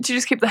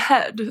just keep the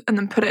head and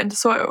then put it into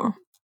soil?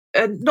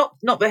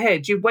 Not the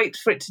head. You wait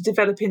for it to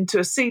develop into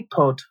a seed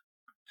pod.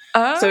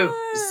 So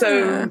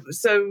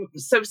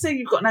say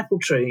you've got an apple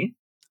tree.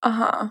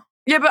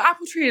 Yeah, but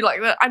apple tree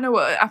like that. I know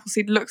what an apple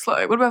seed looks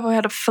like. What about if I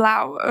had a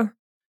flower?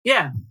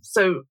 Yeah.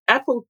 So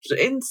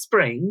in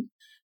spring,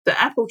 the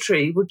apple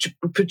tree would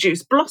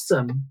produce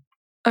blossom.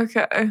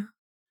 Okay.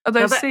 Are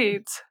those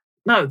seeds?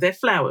 No, they're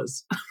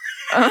flowers.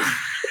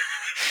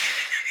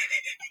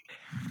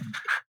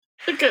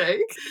 Okay.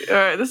 All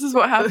right, this is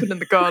what happened in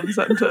the garden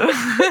centre.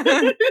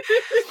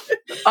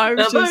 I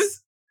was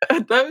just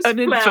those an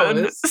flowers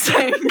infant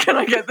saying, "Can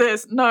I get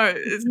this?" No,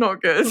 it's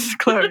not good,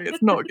 Chloe.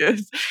 It's not good.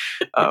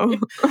 Oh,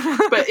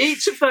 but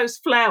each of those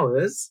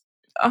flowers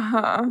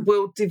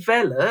will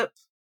develop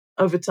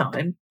over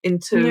time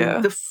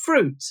into the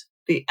fruit,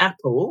 the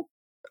apple.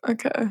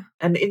 Okay.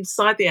 And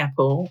inside the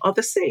apple are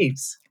the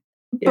seeds.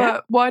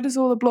 But why does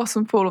all the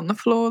blossom fall on the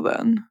floor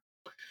then?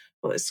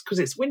 Well, it's because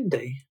it's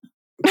windy.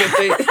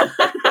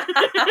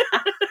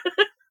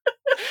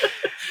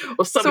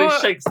 Or somebody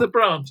shakes the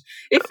branch.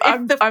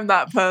 I'm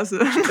that person.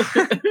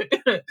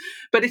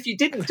 But if you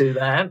didn't do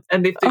that,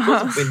 and if it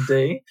wasn't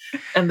windy,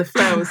 and the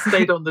flowers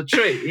stayed on the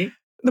tree,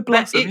 the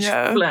blossom,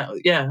 flower,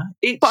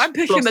 each but I'm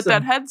picking blossom, the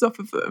dead heads off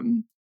of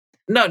them.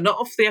 No, not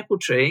off the apple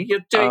tree.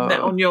 You're doing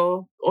that on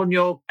your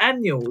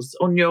annuals,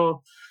 on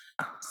your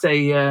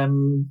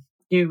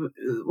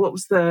what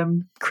was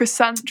the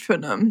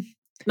chrysanthemum?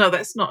 No,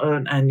 that's not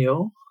an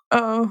annual.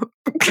 Oh.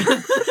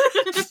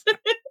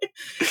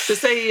 So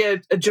say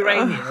a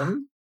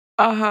geranium.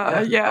 Or,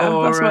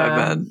 that's what I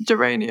meant.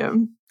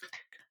 Geranium.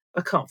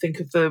 I can't think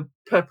of the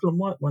purple and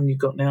white one you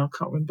got now. I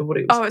can't remember what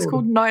it was called. It's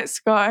called night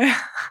sky.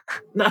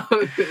 No,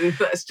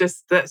 that's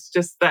just that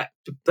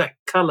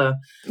colour.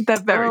 They're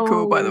very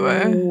cool, by the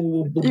way.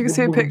 You can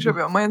see a picture of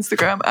it on my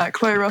Instagram at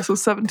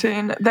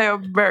ChloeRussell17. They are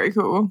very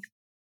cool.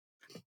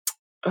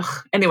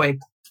 Anyway,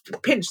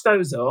 pinch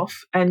those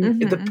off,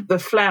 and the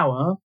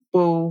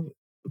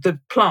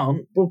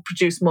plant will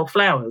produce more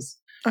flowers.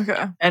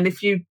 Okay. And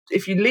if you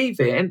leave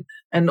it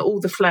and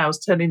all the flowers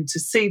turn into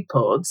seed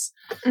pods,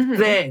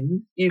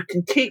 then you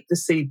can keep the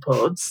seed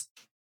pods,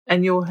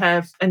 and you'll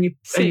have you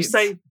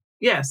save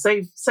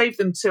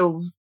them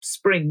till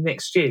spring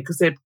next year because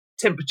they're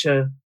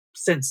temperature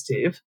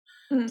sensitive.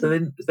 So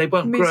then they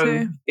won't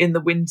grow in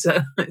the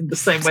winter in the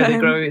same way they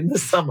grow in the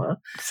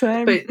summer.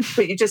 Same.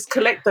 But you just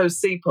collect those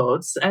seed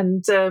pods,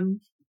 and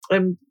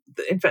in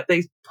fact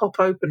they pop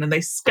open and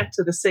they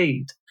scatter the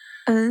seed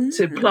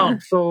to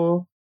plant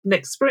for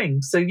next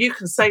spring. So you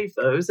can save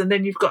those, and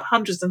then you've got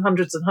hundreds and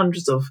hundreds and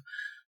hundreds of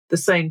the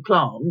same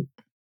plant,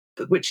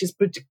 which is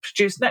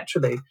produced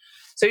naturally.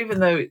 So even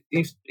though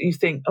you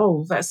think,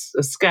 oh, that's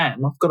a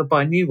scam, I've got to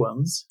buy new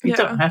ones, you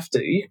don't have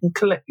to. You can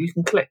collect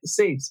the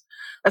seeds.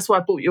 That's why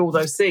I bought you all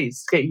those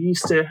seeds, to get you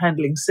used to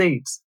handling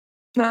seeds.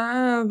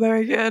 Ah,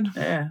 very good.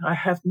 Yeah, I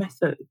have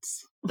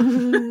methods.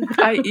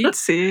 I eat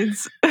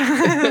seeds.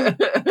 But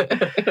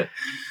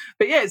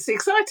yeah, it's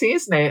exciting,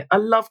 isn't it? I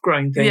love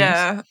growing things.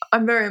 Yeah,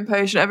 I'm very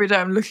impatient. Every day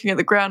I'm looking at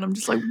the ground, I'm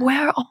just like,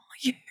 where are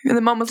you? And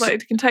the mum was like,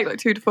 it can take like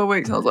 2 to 4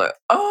 weeks. And I was like,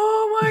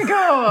 oh my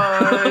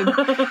God.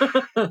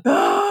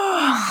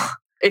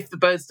 If the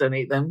birds don't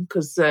eat them,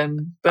 because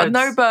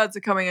no birds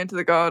are coming into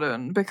the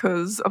garden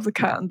because of the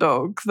cat and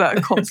dog that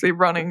are constantly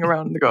running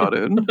around the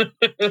garden.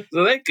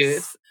 So they're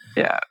good.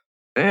 Yeah.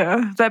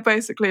 They're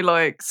basically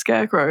like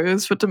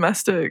scarecrows for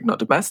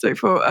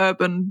for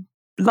urban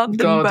London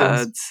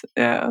gardens. birds.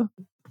 Yeah.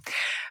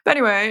 But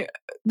anyway,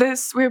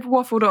 we've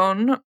waffled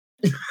on.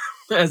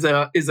 As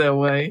is our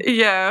way.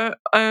 Yeah.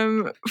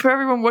 For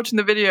everyone watching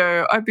the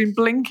video, I've been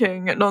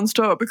blinking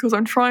non-stop because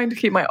I'm trying to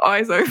keep my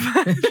eyes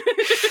open.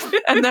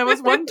 And there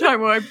was one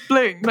time where I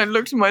blinked and I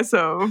looked at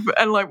myself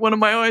and like one of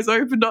my eyes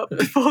opened up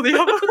before the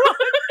other one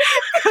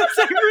because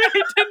I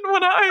really didn't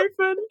want to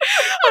open.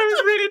 I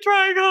was really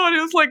trying hard.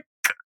 It was like,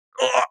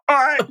 oh, all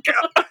right.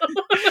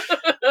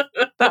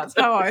 That's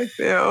how I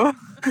feel.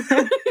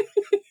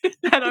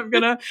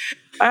 And I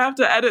have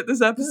to edit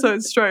this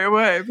episode straight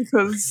away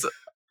because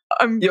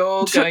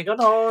you're going on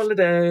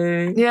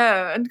holiday.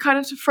 Yeah, and kind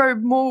of to throw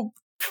more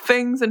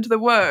things into the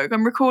work.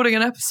 I'm recording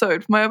an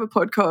episode for my other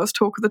podcast,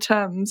 Talk of the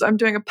Thames. I'm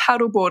doing a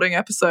paddleboarding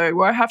episode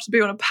where I have to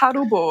be on a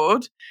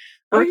paddleboard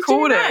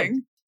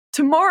recording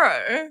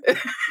tomorrow.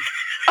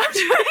 I'm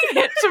doing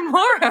it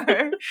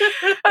tomorrow.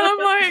 And I'm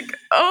like,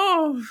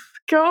 oh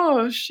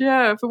gosh,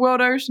 yeah, for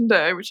World Ocean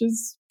Day, which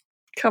is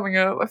coming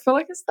up. I feel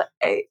like it's the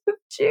 8th of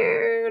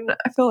June.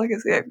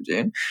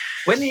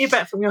 When are you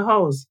back from your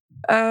holes?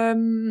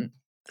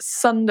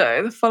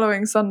 Sunday, the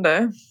following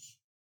Sunday.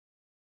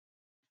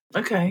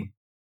 Okay.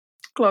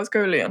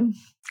 Glasgowian.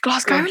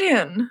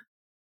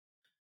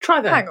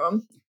 Try that.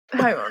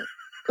 Hang on.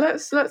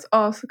 Let's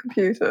ask the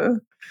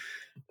computer.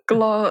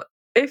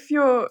 If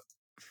you're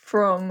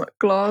from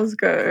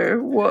Glasgow,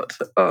 what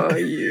are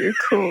you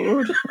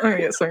called? I'm gonna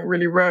get something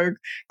really rogue.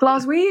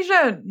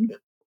 Glaswegian.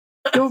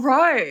 You're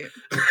right.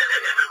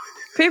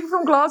 People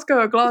from Glasgow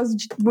are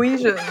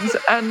Glaswegians,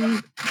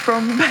 and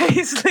from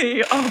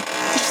Paisley,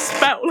 just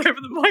spat all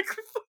over the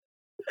microphone.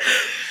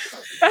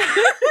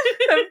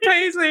 And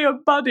Paisley are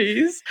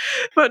buddies,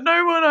 but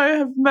no one I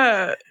have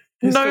met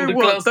know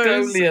what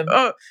those.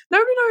 Nobody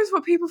knows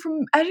what people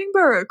from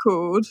Edinburgh are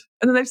called,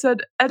 and then they've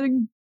said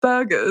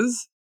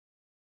Edinburghers.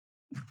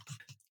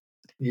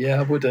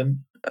 Yeah, I wouldn't.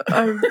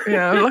 Luckily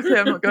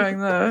I'm not going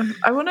there.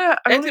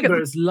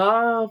 Edinburgh is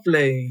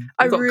lovely.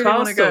 I really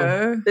want to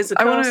go. There's a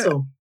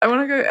castle. I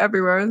want to go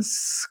everywhere in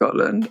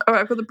Scotland. Oh,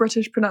 I've got the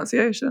British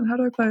pronunciation. How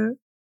do I play it?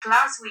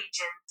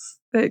 Glaswegians.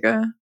 There you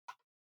go. Do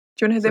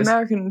you want to hear the So-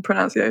 American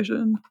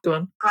pronunciation? Go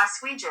on.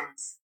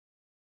 Glaswegians.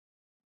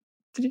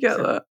 Did you get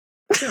that?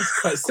 Sounds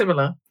quite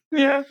similar.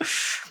 Yeah.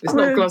 It's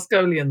not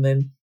Glasgowian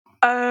then.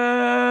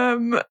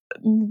 No.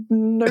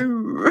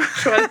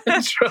 Try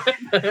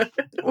that.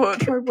 What?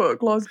 Try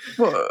what?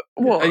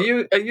 What? Are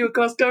you a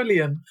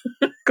Glasgowian?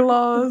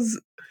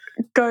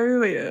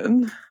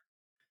 Glasgowian.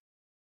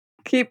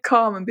 Keep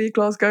calm and be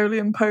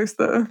Glasgowian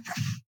poster.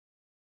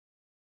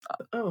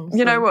 Oh,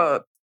 You know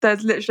what?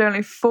 There's literally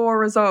only 4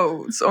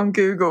 results on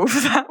Google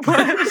for that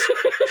word.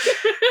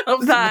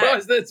 I'm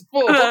surprised there's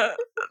 4.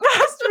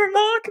 That's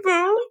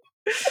remarkable.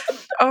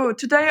 Oh,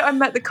 today I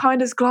met the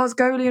kindest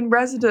Glasgowian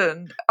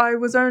resident. I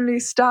was only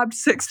stabbed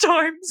 6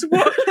 times.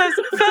 What a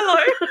pleasant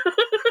fellow.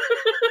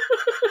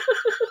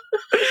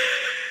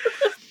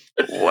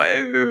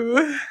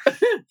 Whoa.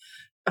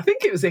 I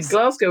think it was in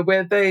Glasgow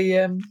where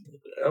they,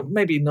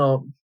 maybe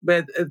not,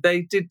 where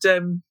they did,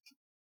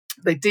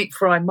 they deep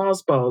fry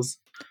Mars bars.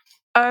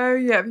 Oh,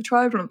 yeah. Have you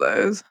tried one of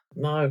those?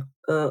 No.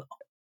 Yeah,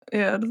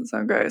 it doesn't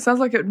sound great. It sounds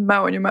like it would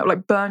melt in your mouth,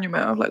 like burn your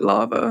mouth, like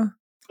lava.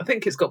 I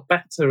think it's got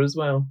batter as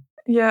well.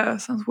 Yeah,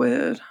 sounds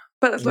weird.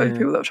 But there's loads of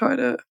people that have tried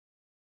it.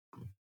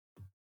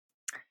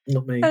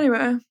 Not me.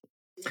 Anyway.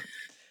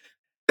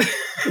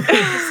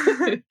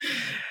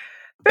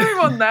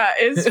 Everyone that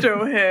is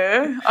still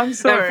here. I'm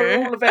sorry.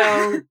 Now, for all of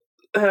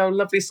our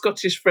lovely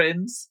Scottish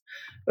friends,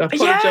 I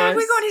apologise. Yeah,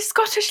 we got any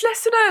Scottish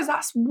listeners.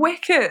 That's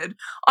wicked.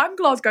 I'm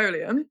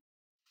Glasgowian.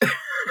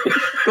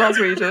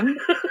 Glaswegian.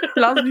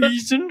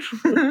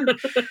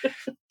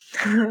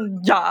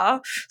 Yeah.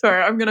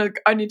 Sorry,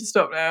 I need to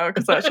stop now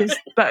because that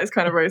is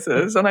kind of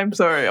racist, and I'm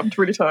sorry, I'm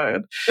really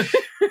tired. Thank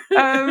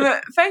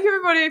you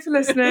everybody for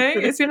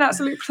listening. It's been an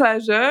absolute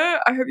pleasure.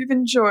 I hope you've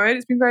enjoyed.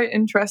 It's been very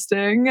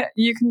interesting.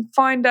 You can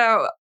find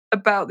out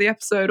about the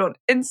episode on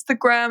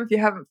Instagram if you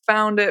haven't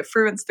found it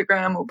through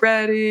Instagram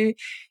already.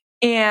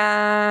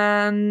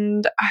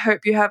 And I hope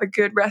you have a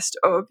good rest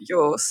of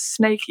your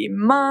snaky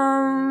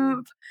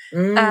month.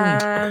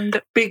 And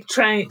big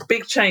change,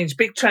 big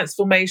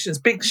transformations,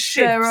 big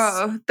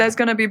shifts. There's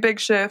going to be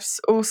big shifts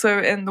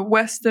also in the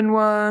Western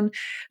one.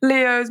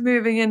 Leo's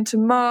moving into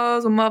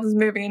Mars, or Mars is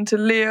moving into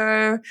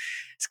Leo.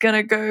 It's going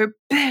to go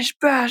bish,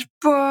 bash,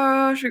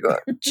 bosh. We've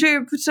got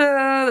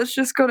Jupiter that's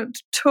just gone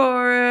into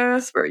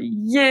Taurus for a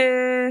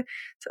year.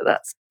 So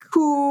that's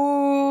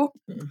cool.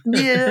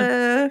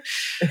 Yeah.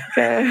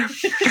 Okay.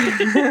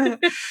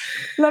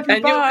 Love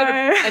you,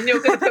 bye. You're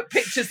going to put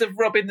pictures of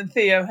Robin and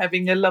Theo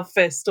having a love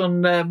fest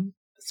on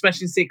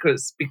Smashing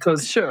Secrets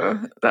because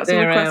sure, that's a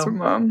request from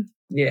Mum.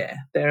 Yeah,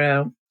 they're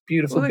our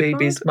beautiful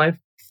babies, my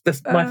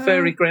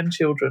furry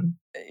grandchildren.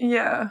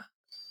 Yeah.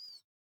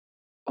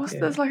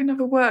 There's like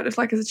another word. It's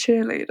like as a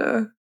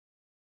cheerleader.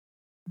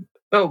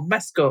 Oh,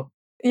 mascot.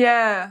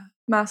 Yeah,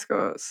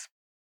 mascots.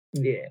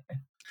 Yeah.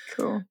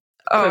 Cool.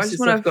 Oh, I just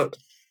want to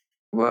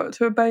what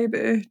to a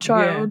baby,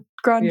 child,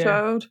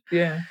 grandchild.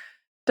 Yeah.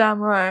 Damn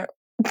right.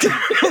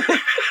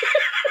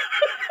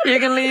 You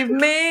can leave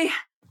me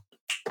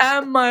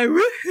and my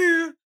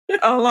woohoo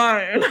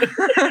alone.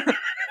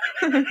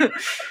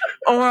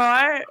 All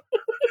right.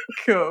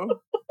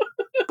 Cool.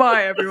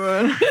 Bye,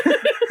 everyone.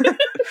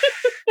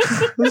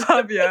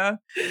 Love ya.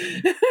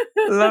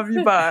 Love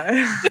you.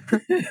 Bye.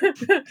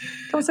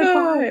 Don't say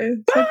bye.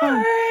 Say bye.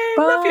 Bye.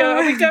 Love you.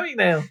 Are we going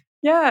now?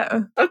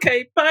 Yeah.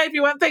 Okay. Bye,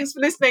 everyone. Thanks for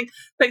listening.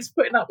 Thanks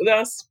for putting up with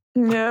us.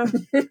 Yeah.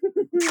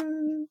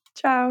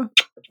 Ciao.